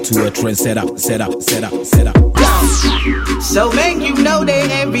follower to a trend set up. So man, you know they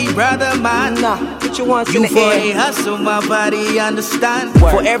envy brother mine. Put your ones in the air. You for a hustle, my body understand.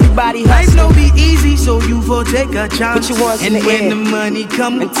 For everybody hustle. Life no be easy, so you for take a chance. Put your ones in the air. And when the money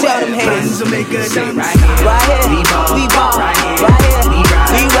come, and tell them haters to make a dance. Right here, we ball. Right here, we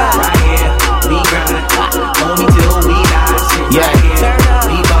ride. Right here, we grind. Homie till we die. Yeah,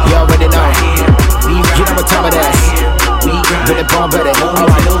 you already know. You know what time it is. With the bomb ready.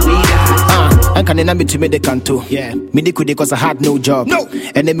 And can I be to me the canto? Yeah, me they could because I had no job. No,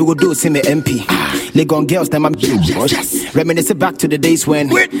 and then we would do see me MP. Legon girls, them I'm reminiscing back to the days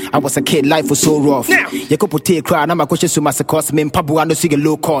when I was a kid, life was so rough. You could put a cry, and I'm a question to my cost. Me Pabu, I know see a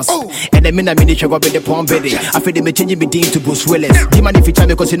low cost. And then I made sure I be the palm ready. I feel they may change me dean to Bruce Willis. Demand if you try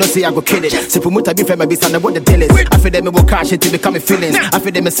me because you know say I go kill it. So promote I be from my business and what the deal is. I feel them will crash into become feelings. I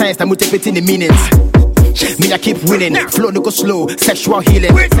feel them science that motivate in the meanings. Me I keep winning, flow no go slow, sexual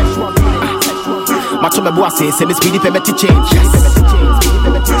healing. My chum boy say me speedy permit to change.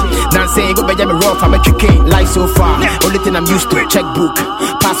 Now saying go Benjamin rough, I'm a chicken. Life so far, only thing I'm used to, checkbook,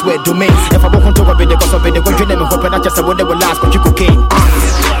 password, domain. If I walk on top of it, they go so big, they go dream and hope and I just say what they will last, but you cocaine. We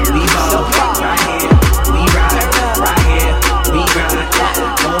ball, right here, we ride, right here, we grind.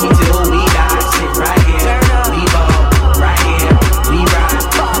 Homie till we die, sit right here. We ball, right here, we ride,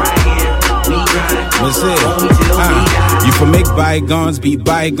 right here, we grind. What's it? You for make bygones be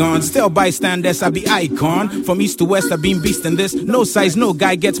bygones. Still bystanders, I be icon. From east to west, I been beast in this. No size, no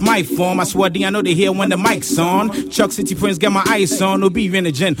guy gets my form. I swear I know they hear when the mic's on. Chuck City Prince get my ice on. Obi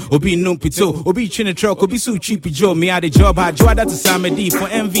Renegen, Obi Numpito, Obi Chinatruck, Obi Su Cheapy Joe. Me out the job, I draw that to Samedi. For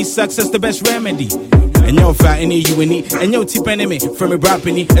MV success, the best remedy. And yo fat any you and and yo tip enemy from a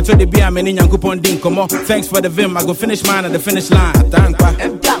brapini. And so they be a many young coupon ding come on. Thanks for the vim. I go finish mine at the finish line. Thank you.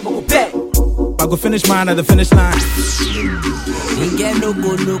 I go finish mine at the finish line. Get no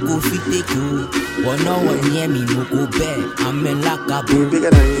go fit take you. One no near me no go bad. I'm in like a boo.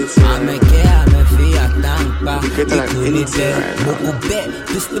 I'm a care, I'm a fear, tampa. No go bad.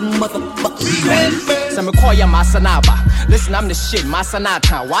 This the motherfucker. Some call ya Masanaba. Listen, I'm the shit,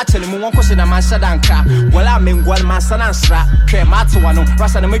 Masanata. Watch him, one question, a man shadanka. Well, I'm in Gual Masanansra. Crematuano,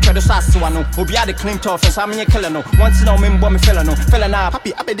 Rasa and Mika the Sasuano. Who be at the clean tough and Samia Killano. Once no member me felano. Felana,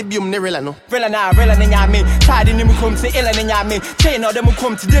 happy, I bet the Bium Nerelano. Felana, and I real and yami. Tied in him come to ill and yami. Chain or them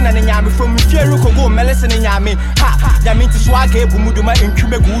come to dinner and yami from Jericho go Melissa and yami. Ha, that means to swag Bumuduma in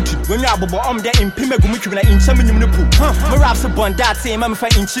Kumeguti. When you are there in Pimegumukuna in Chaminumupu. My raps upon that same I'm for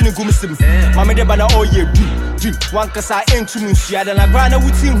in Chinagumsim. Mamma de Bana all year do. One cassa ain't too much and I ran out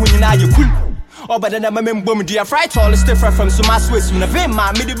with him when you know you cool. Oh, but then I'm a member, dear fright all is different from some Swiss. When a vein,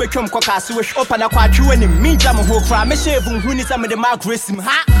 my middle become cocas, wish open a quite you and me, jam who cry, me shave who needs some of the mark racing.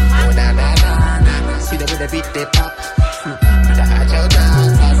 Ha! See the way they beat they pop. The agile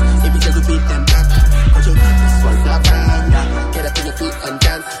dance. If you take a beat them pop, put your swallow up and get up on your feet and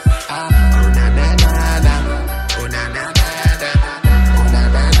dance. Oh na na na na, oh na na na na, oh na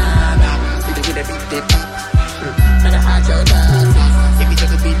na na na. See the way they beat they pop. The agile dance. If you take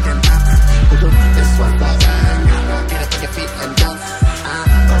a beat them pop, put your swallow up and get up on your feet and dance.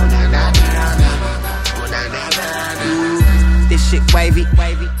 Oh na na na na, oh na na na na. This shit wavy.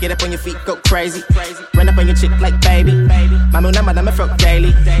 Get up on your feet, go crazy. Run up on your chick like baby. Mama, I'm frock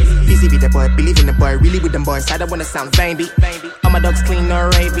daily. Busy with the boy, believe in the boy, really with them boys. I don't wanna sound vain, all my dogs clean, no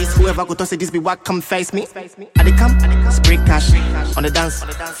rabies. Whoever could toss it, this be what, come face me. I they come, spring cash on the dance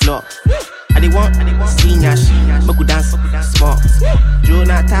floor. I they want, see nyash, Moku dance, small.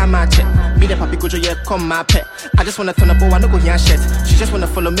 Juna time I check. Me the papi kujo, yeah, come my pet. I just wanna turn up, I no go here shit. She just wanna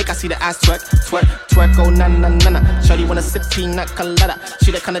follow, make I see the ass twerk, oh na na na na. Shawty wanna sip pina colada.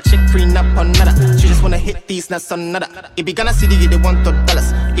 She the kind of chick prenup on nada. She just wanna hit these nuts on nada. If you gonna see the they want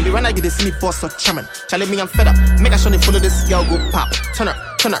 $1. If you run I get the silly boss or chairman. Charlie me I'm fed up. Make I show they follow this girl go pop. Turn up.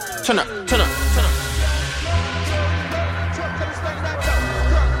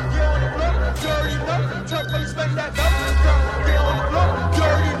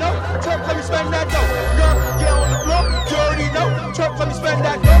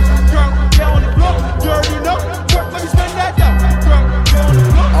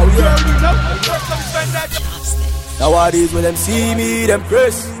 Nowadays when them see me, them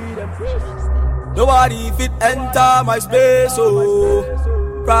press. Nobody fit enter my space, oh.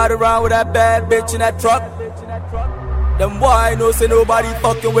 Ride around with that bad bitch in that truck. Them why no say nobody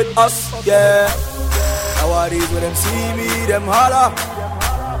fucking with us, yeah. Nowadays when them see me, them holla.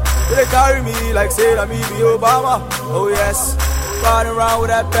 They carry me like say that me be Obama, oh yes. Riding around with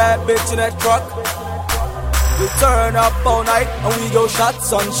that bad bitch in that truck. We turn up all night and we go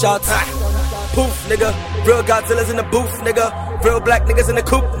shots on shots. Poof, nigga. Real Godzilla's in the booth, nigga. Real black niggas in the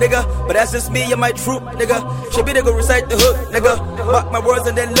coop, nigga. But that's just me and my troop, nigga. Should be nigga recite the hook, nigga. Mark my words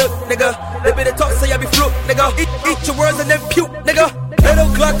and then look, nigga. They be the talk, say I be fluke, nigga. Eat your words and then puke, nigga. 8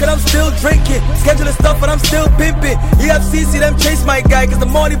 o'clock and I'm still drinking. Scheduling stuff and I'm still pimping. EFC see them chase my guy, cause the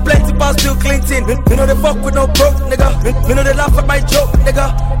money plenty past Bill Clinton. Me know they fuck with no broke, nigga. Me know they laugh at my joke,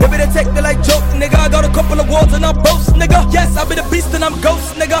 nigga. Maybe they take me like joke, nigga. I got a couple of awards and I'm boast, nigga. Yes, I be the beast and I'm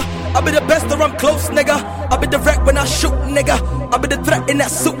ghost, nigga. I be the best or I'm close, nigga. I be the wreck when I shoot, nigga. I be the threat in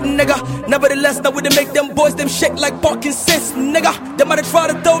that suit, nigga. Nevertheless, now we make them boys, them shake like Parkinson's, nigga. They might try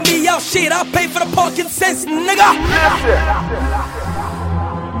to throw me out, shit. I pay for the Parkinson's, nigga.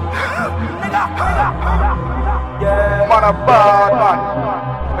 Yeah, man a bad man.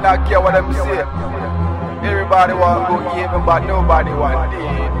 I don't care what them say. Everybody want to go even, but nobody want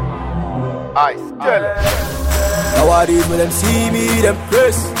dead. I still. Nowadays when them see me, them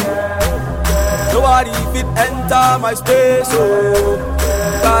press. Nobody fit enter my space, oh.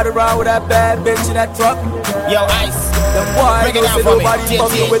 Ride around with that bad bitch in that truck. Yo, Ice. Them boys don't say nobody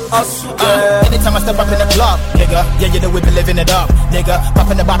fucking with us, yeah. Anytime I step up in the club, nigga, yeah, you know we be living it up, nigga.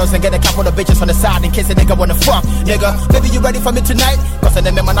 Popping the bottles and get a couple of bitches on the side in case a nigga wanna fuck, nigga. Maybe you ready for me tonight? Cause I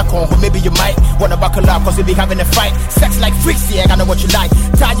never man I call, maybe you might wanna buckle up cause we be having a fight. Sex like freaks, yeah, I know what you like.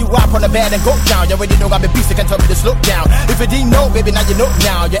 Tie you up on the bed and go down. You already know I'm a beast, you can tell me to slow down. If you didn't know, baby, now you know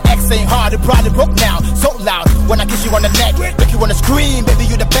now. Your ex ain't hard, it probably broke now. So loud, when I kiss you on the neck, make you wanna scream, baby,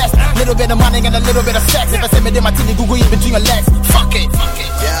 you the best. Little bit of money and a little bit of sex. If I say me then my team, Google you between your legs. Fuck it,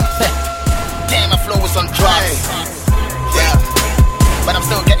 yeah. Damn, my flow is on drugs, yeah. But I'm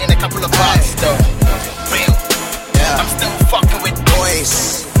still getting a couple of bucks, though. Real, yeah. I'm still fucking with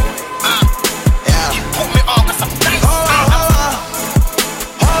boys. Yeah. You put me on 'cause I'm nice.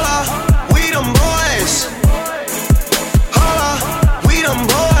 Holla, we them boys. Holla, we them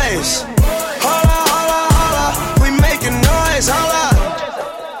boys. Holla, holla, holla, we making noise. Holla.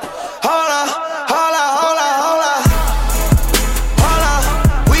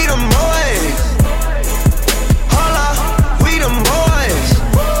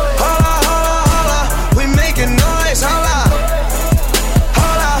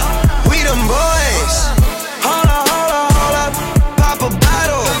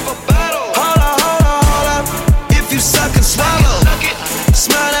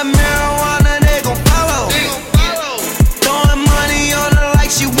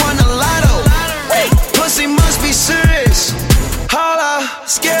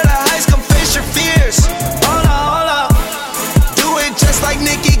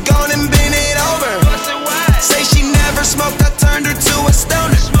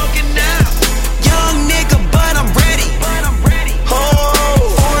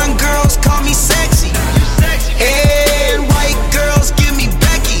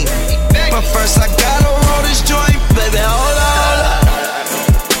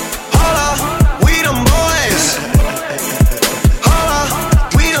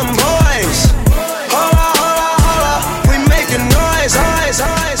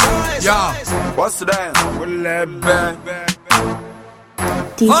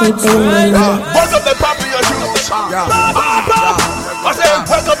 DJ Baylor. Work up and pop in your shoes. I said,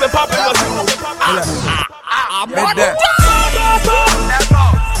 work up and pop in your shoes.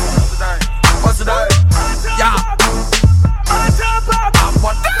 What's the day? Yeah.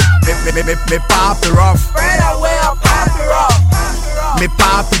 Me pop it rough. Right away, I'll pop it rough. Me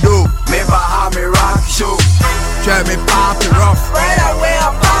pop it do. Me baha me rock show. Try me pop it rough. Right away,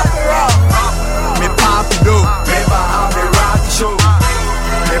 I'll pop it rough. Me pop it do. Me baha me rock show.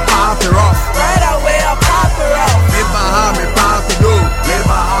 Me pop it rough. Right away, I'll pop it rough. Me baha me pop it do. Me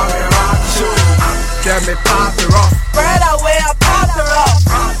baha me rock show. Try me pop it rough. Right away, I'll pop it rough.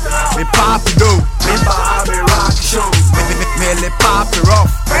 Me pop it do. Me baha me rock show. Me pop it rough.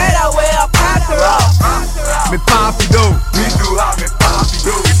 Right away, I'll pop it rough. Me pop it do. Me do how me pop it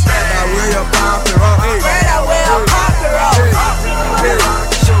do. Right away, I'll pop it rough. Right away, I'll pop it rough. Me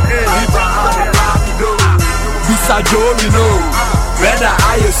baha me rock it do. Visa Joe, you know. Whether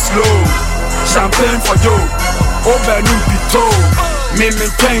I is slow. Champagne for Joe. Over Numpito. Me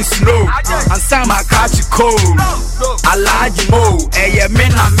maintain slow. And some I catch a cold. I like you more. Hey, yeah, me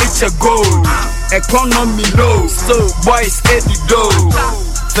na meet a goal. Economy low. So boys Eddie dough.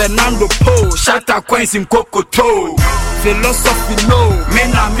 Fernando Po. Shatta Queens in Cocoto. Philosophy no. Me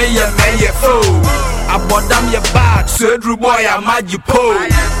na me ye foe. Abodam ye bad. So every boy I'm a po.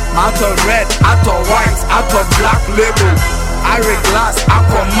 Out of red, out of white, out of black label. Iron glass,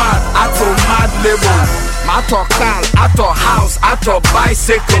 out of mad label. Out of car, out of house, out of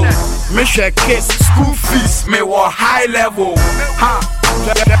bicycle. Me share kids, school fees, me war high level.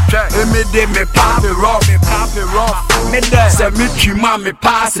 Me day me pop it rough, me day say me chima me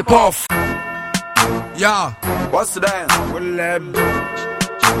pass it off. Yeah, what's the dance?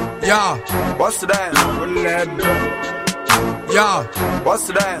 Yeah, what's the dance? Yeah, what's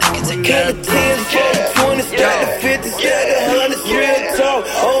the dance? It's a killer 10, 20, stack to 50, stack to 100, real talk.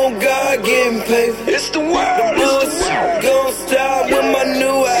 On God getting paid. It's the world. The bullshit gon' stop when my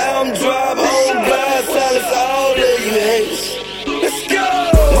new album drop. On God, silence all of you haters. Let's go.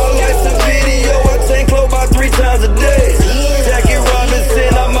 My life's a video. I take clothes about 3 times a day. Jackie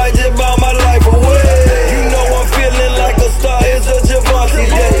Robinson, I might just buy my life away. You know I'm feeling like a star. It's a Javante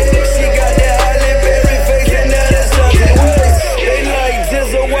day. She got that Halle Berry face and that is something way. They like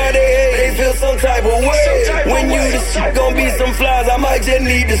Jizzle, why they hate? They feel some type of way. When you the shit gon' be some flies, I might just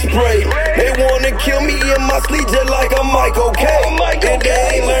need to spray. They wanna kill me in my sleep just like I'm Michael K. If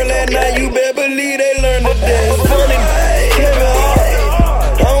they ain't learn that night, you better believe they learn today. Funny, Kevin Hart,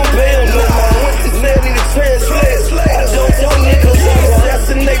 I don't pay him no mind. What you say, I need to translate. I don't tell niggas I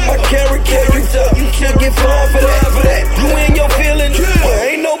assassinate my character. You should get fined for that. You in your feelings, well,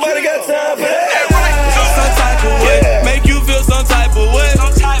 ain't nobody got time for that. Some type of way, make you feel some type of way.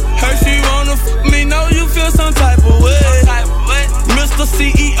 Her she wanna me, know you feel some type of way. Mr.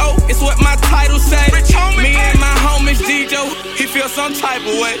 CEO, it's what my title say. Me and my homies DJ, he feel some type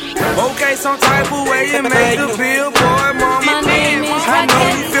of way. Okay, some type of way, it make the billboard, mama. I know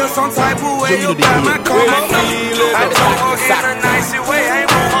you feel some type of way, you got my car. I don't walk in a nice way, I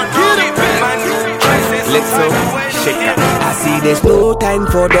ain't want to get my new dress. Let's go, shake it. I see there's no time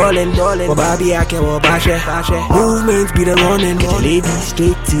for darling. For Bobby, I can walk bash. Movements be the running. Ladies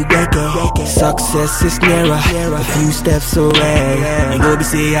straight to Becca. Success is nearer. A few steps away. You know they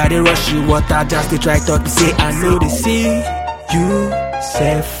say I didn't rush you. What I just try talk to say. I know they see you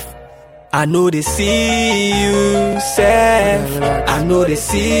safe. I know they see you safe. I know they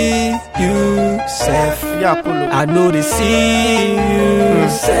see you safe. I know they see you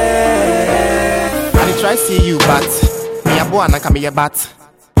safe. I try see you, but me a boy and I can be a bat.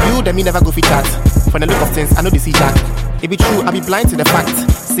 You them me never go fit chat. From the look of things, I know they see Jack. If it true, I be blind to the fact.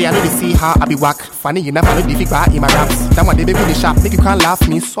 Say I know they see how I be whack. Funny you never know the fig bar in my raps. That one they be the sharp, make you can't laugh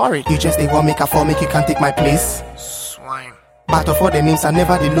me. Sorry, you just they want make a fall, make you can't take my place. Swine. But of all the names, I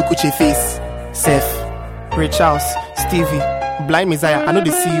never they look at your face. Seth, Ray Charles, Stevie, Blind Messiah, I know they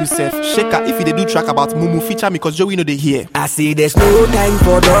see you, Seth. Shaker, if they do track about Mumu, feature me cause Joey know they hear. I see there's no time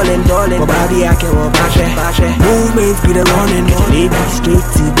for darling. For Bobby, I can walk bash. Movements be the running. Ladies straight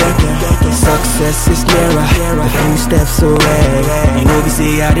to Becca. Success is nearer. A few steps away. You know they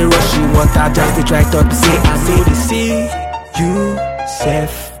say I didn't rush you. What I just try talk to say. I know they see you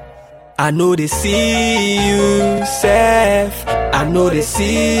safe. I know they see you safe. I know they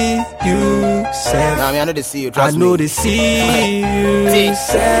see you, Seth. Nah, I know they see you, I trust know me. they see you,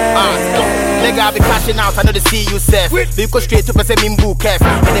 Seth. Nigga, I be crashing out, I know they see you, Seth. We go straight to person in book, Kef.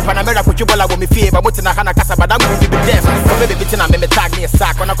 And if Panamera put you ball, I want me fear, but what's in a Hana Casa, but I'm going to be deaf. So baby, bitch, I'm me tag me a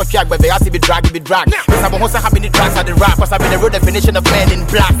sack. When I go track, baby, I see be drag. Because I'm also having the tracks at the rap, because I've been the real definition of men in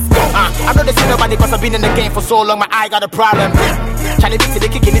black. I know they see nobody, because I've been in the game for so long, my eye got a problem. Charlie Beats, they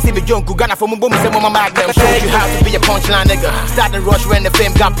kicking this in the junk, Ghana for Mumbo, say Mama Magnum. Show you how to be a punchline, nigga. Start the rush when the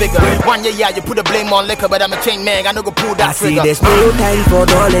fame got bigger. 1 year, yeah, you put the blame on liquor, but I'm a chain man, I know go pull that trigger. I see there's no time for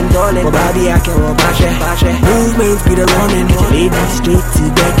darling. But body, I can walk back. Movements be the running. Lead me straight to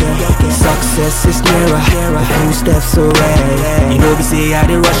Becca. Success is nearer. A few steps away. You know, we say I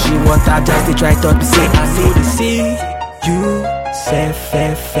did rush you. What I just they try to say. I know they see you.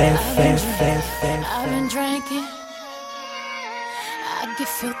 I've been drinking. I get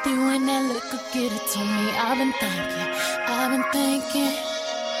filthy when that liquor get it to me. I've been thinking.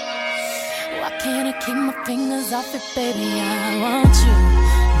 Why can't I keep my fingers off it, baby? I want you,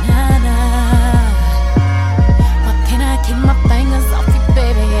 nah, nah. Why can't I keep my fingers off it,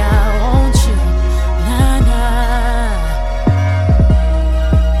 baby? I want you, nah, nah.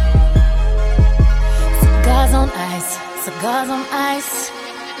 Cigars on ice.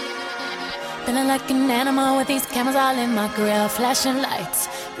 Feeling like an animal with these cameras all in my grill. Flashing lights.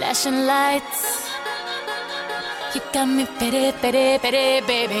 You got me pity,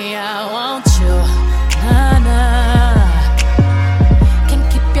 baby, I want you, nah, nah. Can't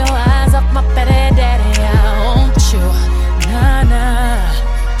keep your eyes off my petty daddy, I want you, nah, nah.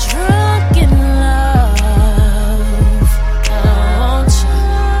 Drunk in love, I want you.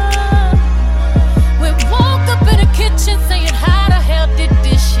 We woke up in the kitchen saying, how the hell did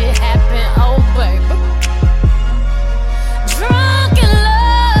this shit happen, oh baby. Drunk in love.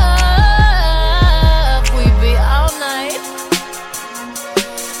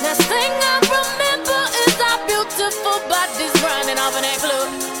 Bodies running off in that club.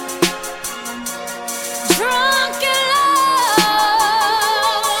 Drunk in love.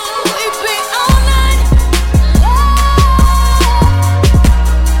 We be all night.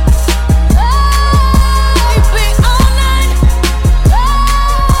 We be all night.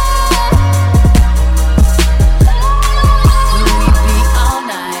 We be all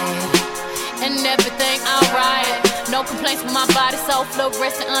night. And everything alright. No complaints with my body, so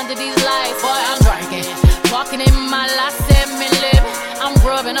fluorescent under these lights. Boy, I'm drinking. Walking in my life, 7 living. I'm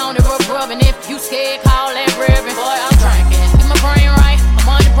rubbing on it, rubbing. If you scared, call that ribbon. Boy, I'm drinking. Get my brain right.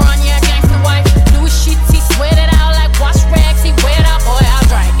 I'm on the run, yeah, gangsta wife. Louis sheets, he sweat it out like wash rags. He wet out, boy, I'm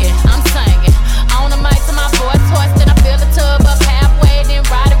drinking. I'm singing. On the mic to my boy toys. Then I fill the tub up halfway, then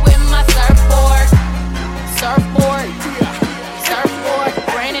ride it with my surfboard.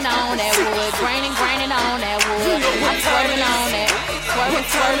 Graining on that wood. Graining on that wood. I'm swerving on that.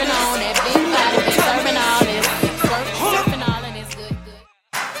 Swerving on that. Big body, been serving all this. Swerving all of this good.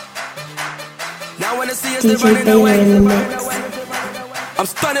 Now when they see us, DJ they running Baylor away. in the mix. I'm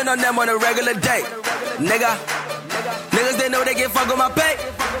stunning on them on a regular day. Niggas, they know they get fucked with my pay.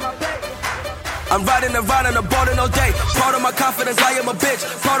 I'm riding around on the border all day. Part of my confidence, I am a bitch.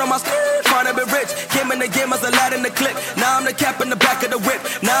 Part of my trying to be rich. Came in the game as a lad in the clip. Now I'm the cap in the back of the whip.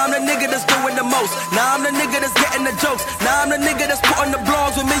 Now I'm the nigga that's doing the most. Now I'm the nigga that's getting the jokes. Now I'm the nigga that's putting the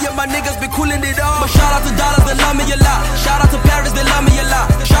blogs. With me and my niggas be cooling it off. But shout out to dollars, they love me a lot. Shout out to Paris, they love me a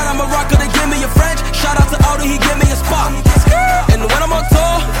lot. Shout out Morocco, they give me a French. Shout out to Audi, he give me a spot. And when I'm on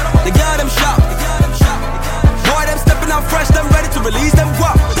tour, they got them shot. Boy, them stepping out fresh, them ready to release them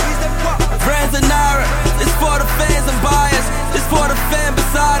guap. Friends and Naira, it's for the fans and buyers. It's for the fan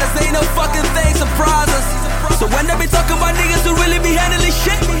beside us. Ain't no fucking thing surprise us. So when they be talking about niggas who really be handling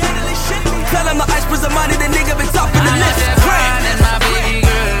shit, tell them the ice prison money, the nigga be topping the list. And my baby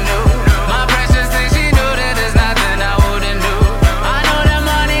girl knew. My precious thing, she knew that there's nothing I wouldn't do. I know that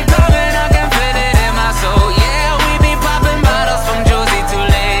money coming, I can feel it in my soul. Yeah, we be popping bottles from Josie to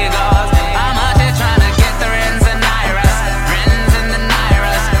Lagos. I'm out here trying to get the rents and Nairas. Rents and the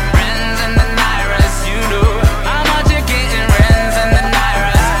Nairas. Rents and the Nairas, you know. I'm out here getting rents and the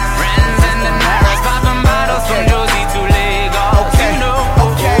Nairas. Rents and the Nairas. Popping bottles from Josie to Lagos, you know.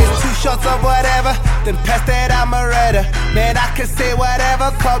 Okay, 2 shots of whatever, then pass that I'm a redder. Man, I can say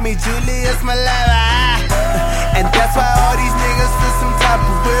whatever, call me Julius Malera. And that's why all these niggas feel some type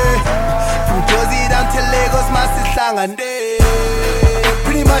of way. From Josie down to Lagos, my sister.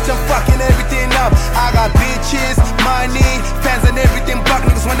 Pretty much I'm fucking everything up. I got bitches, money, fans and everything. Buck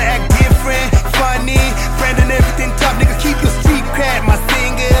niggas wanna act different, funny, friend and everything tough. Nigga, keep your street cred. My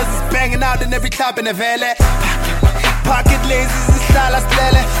singers is banging out in every club in the valley. Pocket lenses, style I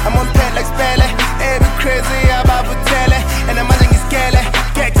spell it. I'm on pet like spell it. Every crazy about to tell it. And I'm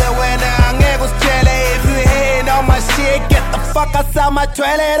walk outside my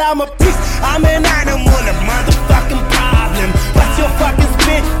toilet, I'm a piece. I'm an item on a motherfucking problem. What's your fucking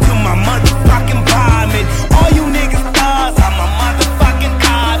spit to my motherfucking vomit? All you niggas stars, I'm a motherfucking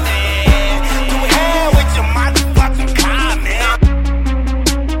comment. Do hell with your motherfucking comment.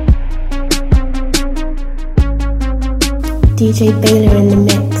 DJ Baylor in the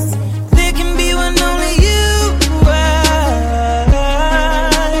mix. There can be one only you are.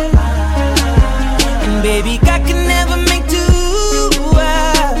 And baby, I can never make two.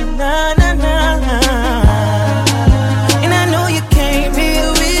 Nah, nah, nah. And I know you came here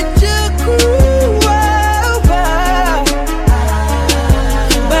with your crew.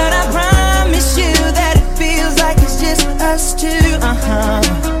 But I promise you that it feels like it's just us two.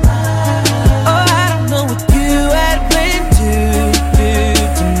 Oh, I don't know what you had planned to do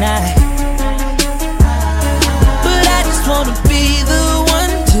tonight, but I just wanna be the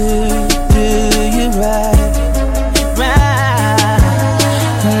one to do you right, right.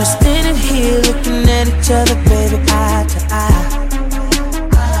 And we're standing here looking at each other, baby, eye to eye.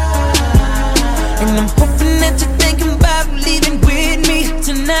 And I'm hoping that you're thinking about leaving with me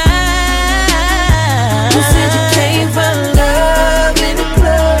tonight. You said you came for love in the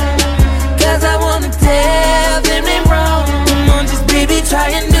club, 'cause I wanna tell them they wrong. Come on, just baby, try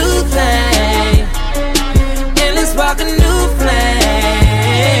a new thing, and let's spark a new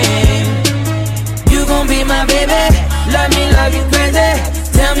flame. You gon' be my baby, love you crazy.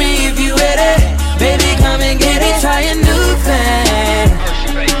 Tell me if you ready, baby, come and get it. Try a new thing,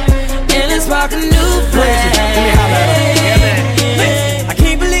 and let's spark a new flame. I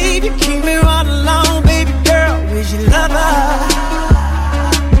can't believe you keep me all alone, baby girl. Where's your lover?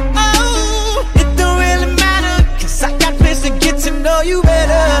 Oh, it don't really matter, 'cause I got plans to get to know you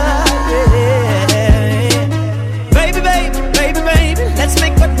better. Baby, baby, baby, baby, let's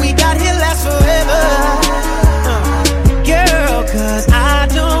make what we got here last forever. Girl, 'cause I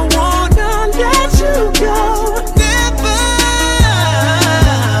don't wanna let you go. Never.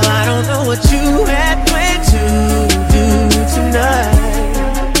 I don't know what you had planned to do tonight.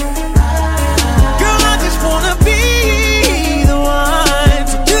 Girl, I just wanna be the one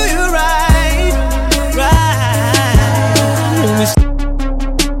to do you right, right.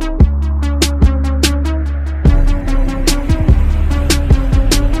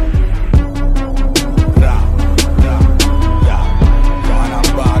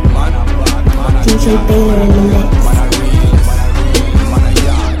 DJ Baylor in the mix.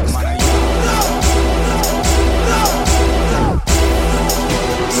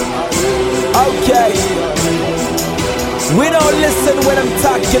 Okay. We don't listen when I'm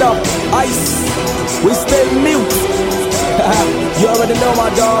talking up. Ice. We stay mute. You already know my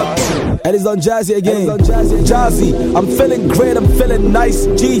dog. And it's on Jazzy again. Jazzy, I'm feeling great, I'm feeling nice.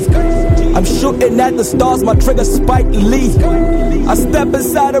 Jeez. I'm shooting at the stars, my trigger Spike Lee. I step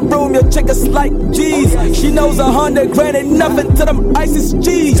inside the room, your chick is like G's. She knows 100 grand ain't nothing to them ISIS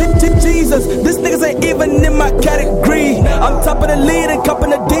G's. Jesus, this niggas ain't even in my category. I'm top of the lead and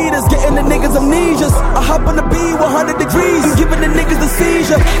cupping Adidas, getting the niggas amnesias. I hop on the B 100 degrees, I'm giving the niggas the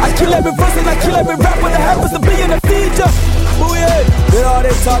seizure. I kill every verse and I kill every rap when it happens to be in a feature. Oh yeah, then all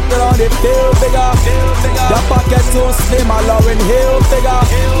they talk, then all they feel bigger. That pocket too slim, my Lauren Hill figure.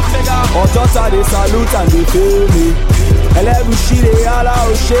 On just how they salute and they feel me. And every shit they all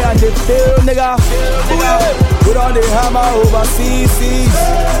out shit and they feel nigga. Oh yeah, we on the hammer overseas.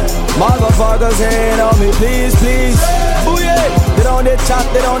 Motherfuckers hand on me, please, please. Oh yeah, they don't they chat,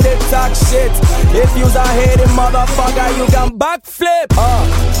 they don't they talk shit. If you's a hating motherfucker, you can backflip.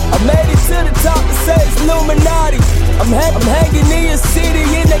 I made it to the top to say it's Illuminati. I'm hanging in your city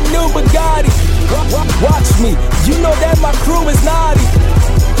in that new Bugatti. Watch me, you know that my crew is naughty.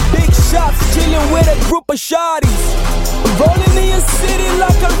 Big shots, chilling with a group of shawties. I'm rolling in your city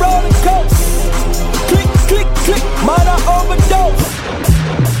like a roller coaster. Click, click, click, might I overdose.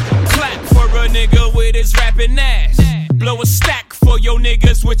 Clap for a nigga with his rapping ass. Blow a stack for your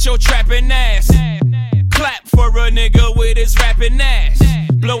niggas with your trapping ass. Clap for a nigga with his rapping ass.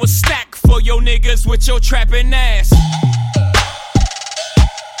 Blow a stack for your niggas with your trapping ass.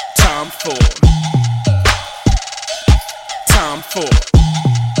 Time for. Time for.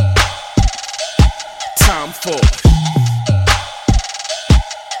 Time for.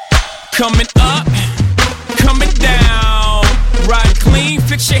 Coming up, coming down. Ride clean,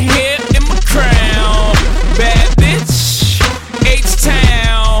 fix your hair in my crown. Bad bitch,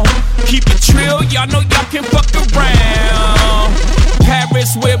 H-Town. Keep it trill, y'all know y'all can fuck around.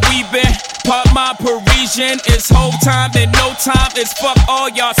 Paris where we been, part my Parisian. It's whole time and no time, it's fuck all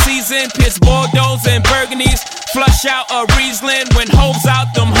y'all season. Piss Bordeaux and Burgundies, flush out a Riesling. When hoes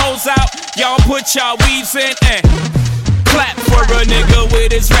out, them hoes out, y'all put y'all weaves in and clap for a nigga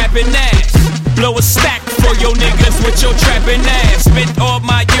with his rapping ass. Blow a stack for your niggas with your trapping ass. Spent all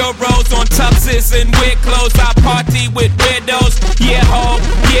my euros on tuxes and weird clothes. I party with weirdos. Yeah, ho,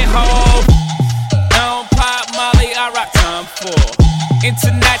 yeah, ho. I don't pop Molly, I rock time for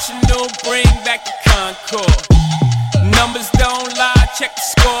international, bring back the Concord. Numbers don't lie, check the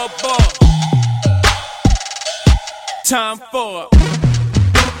scoreboard. Time for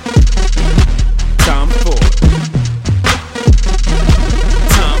Time for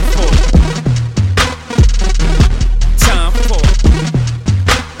Time for Time for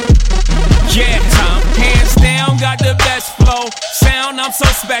Yeah, time. Hands down, got the best flow. Sound, I'm so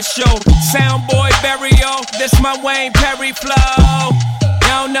special. Sound boy burial, this my Wayne Perry flow.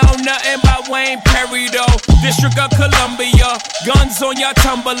 Don't know nothing about Wayne Perry though. District of Columbia, guns on your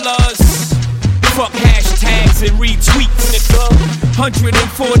tumblers. Fuck hashtags and retweets, nigga.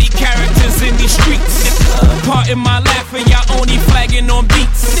 140 characters in these streets, nigga. Pardon my laughing, y'all only flagging on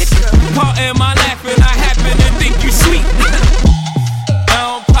beats, nigga. Pardon my laughing, I happen to think you sweet, nigga. I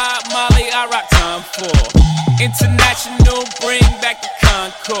don't pop Molly, I rock time for international, bring back the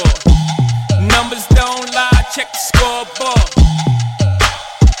Concord. Numbers don't lie, check the scoreboard.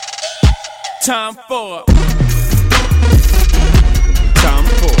 Time for Time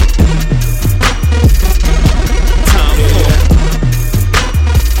for Time for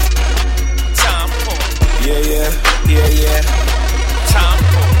Time for Yeah. Time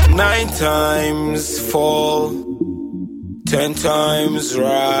for 9 times fall, 10 times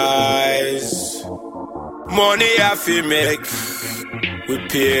rise. Money I feel make, we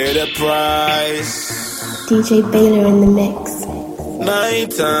pay the price. DJ Baylor in the mix. 9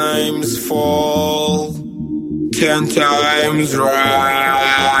 times fall, 10 times rise.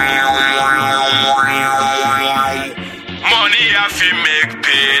 Money I feel make,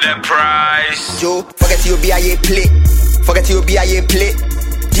 pay the price. Joe, forget you be a play. Forget you be a play.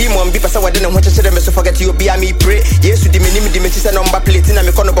 Demon be pasa wadena ho chese dem so forget you be a me pray. Yes you dimini me chese number plate na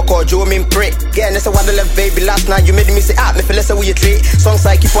me kono boko Joe me pray. Girl nessa wada left baby last night you made me say me feel say we a trade. Songs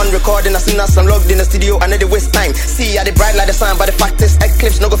I keep on recording as soon as I'm logged in the studio I know the waste time. See I the bright like the sun but the fact is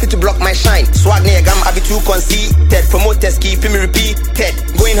eclipse no go fit to block my shine. Swag near gam I be too conceited. Promoters keep me repeated.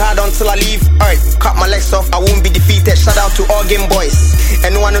 Going hard until I leave earth. Cut my legs off I won't be defeated. Shout out to all game boys.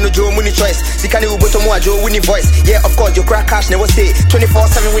 And no one no Joe money choice. Sikani uboto mo Joe winning voice. Yeah of course you crack cash never say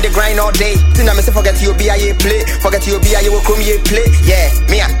 24/7 with the grind all day. Tina me say forget you be a play. Forget you be a will come here play. Yeah,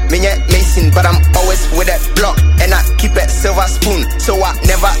 me Mason, but I'm always with a block. And I keep a silver spoon. So I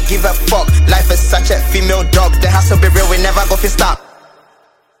never give a fuck. Life is such a female dog. The hustle be real, we never go for stop.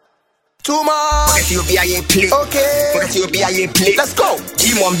 Too much. Forget you be a play. Okay. Forget you be a play. Let's go.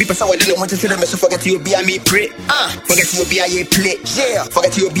 Demon be person we don't want to see them so forget you be a me pray. Forget you be a play. Yeah.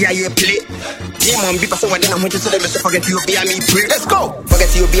 Forget you be a play. Demon be person we don't want to see them so forget you be a me pray. Let's go. Forget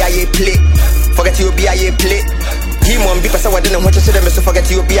you be a play. Forget you be a play. Demon be person we don't want to see them so forget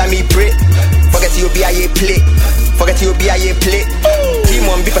you be a me pray. Forget you be a play. Forget you be a play.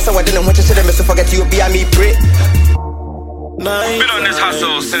 Demon be person we don't want to see them so forget you be a me pray. Been on this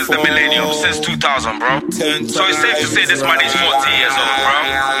hustle since the millennium, since 2000, bro. So it's safe to say this money's 40 years old,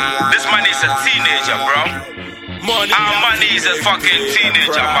 bro. This money's a teenager, bro. Our money is a fucking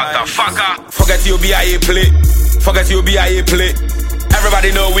teenager, motherfucker. Forget you be a play. Forget you be a play. Everybody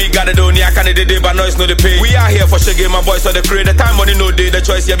know we gotta do I can't do but no it's no the pay. We are here for shaggy, my boys so the create. The time money no day, the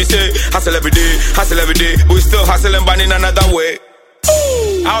choice yeah we say hustle every day, but we still hustling but in another way.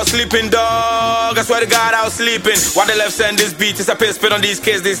 I was sleeping, dog. I swear to God, I was sleeping. While the left send this beat, it's a piss spit on these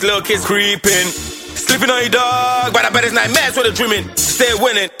kids, these little kids creeping. Sleeping on you, dog. But I bet it's nightmares what they're dreaming. Stay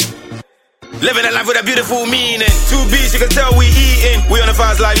winning. Living a life with a beautiful meaning. 2 beats, you can tell we eating. We on the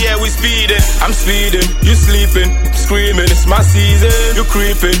fast life, yeah, we speeding. I'm speeding, you sleeping, screaming. It's my season. You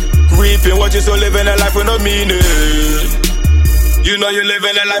creeping, reaping. What you so living a life with no meaning. You know you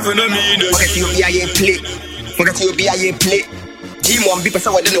living a life with no meaning. Forget you be a play. Forget you be a play. Demon be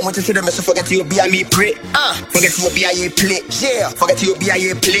person we don't want to see them so forget you be a me pray. Forget you be a play. Yeah. Forget you be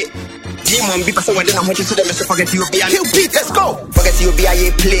a play. Demon be person we don't want to see them so forget you be a kill beat. Let's go. Forget you be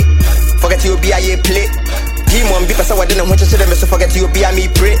a play. Forget you be a play. Demon be person we don't want to see them so forget you be a me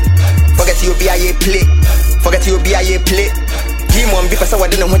pray. Forget you be a play. Forget you be a play. Demon be person we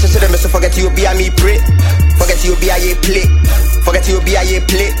don't want to see them so forget you be a me pray. Forget you be a play. Forget you be a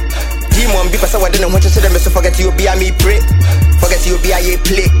play. Demon be person we don't want to see them so forget you be a me pray. Forget you be a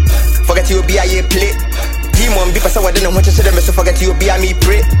play. Forget you be a play. Demon be person we don't want to see them so forget you be a me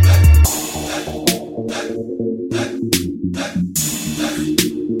pray.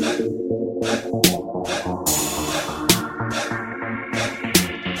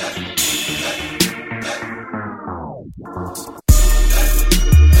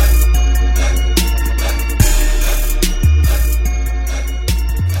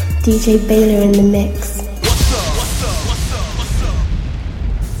 DJ Baylor in the mix.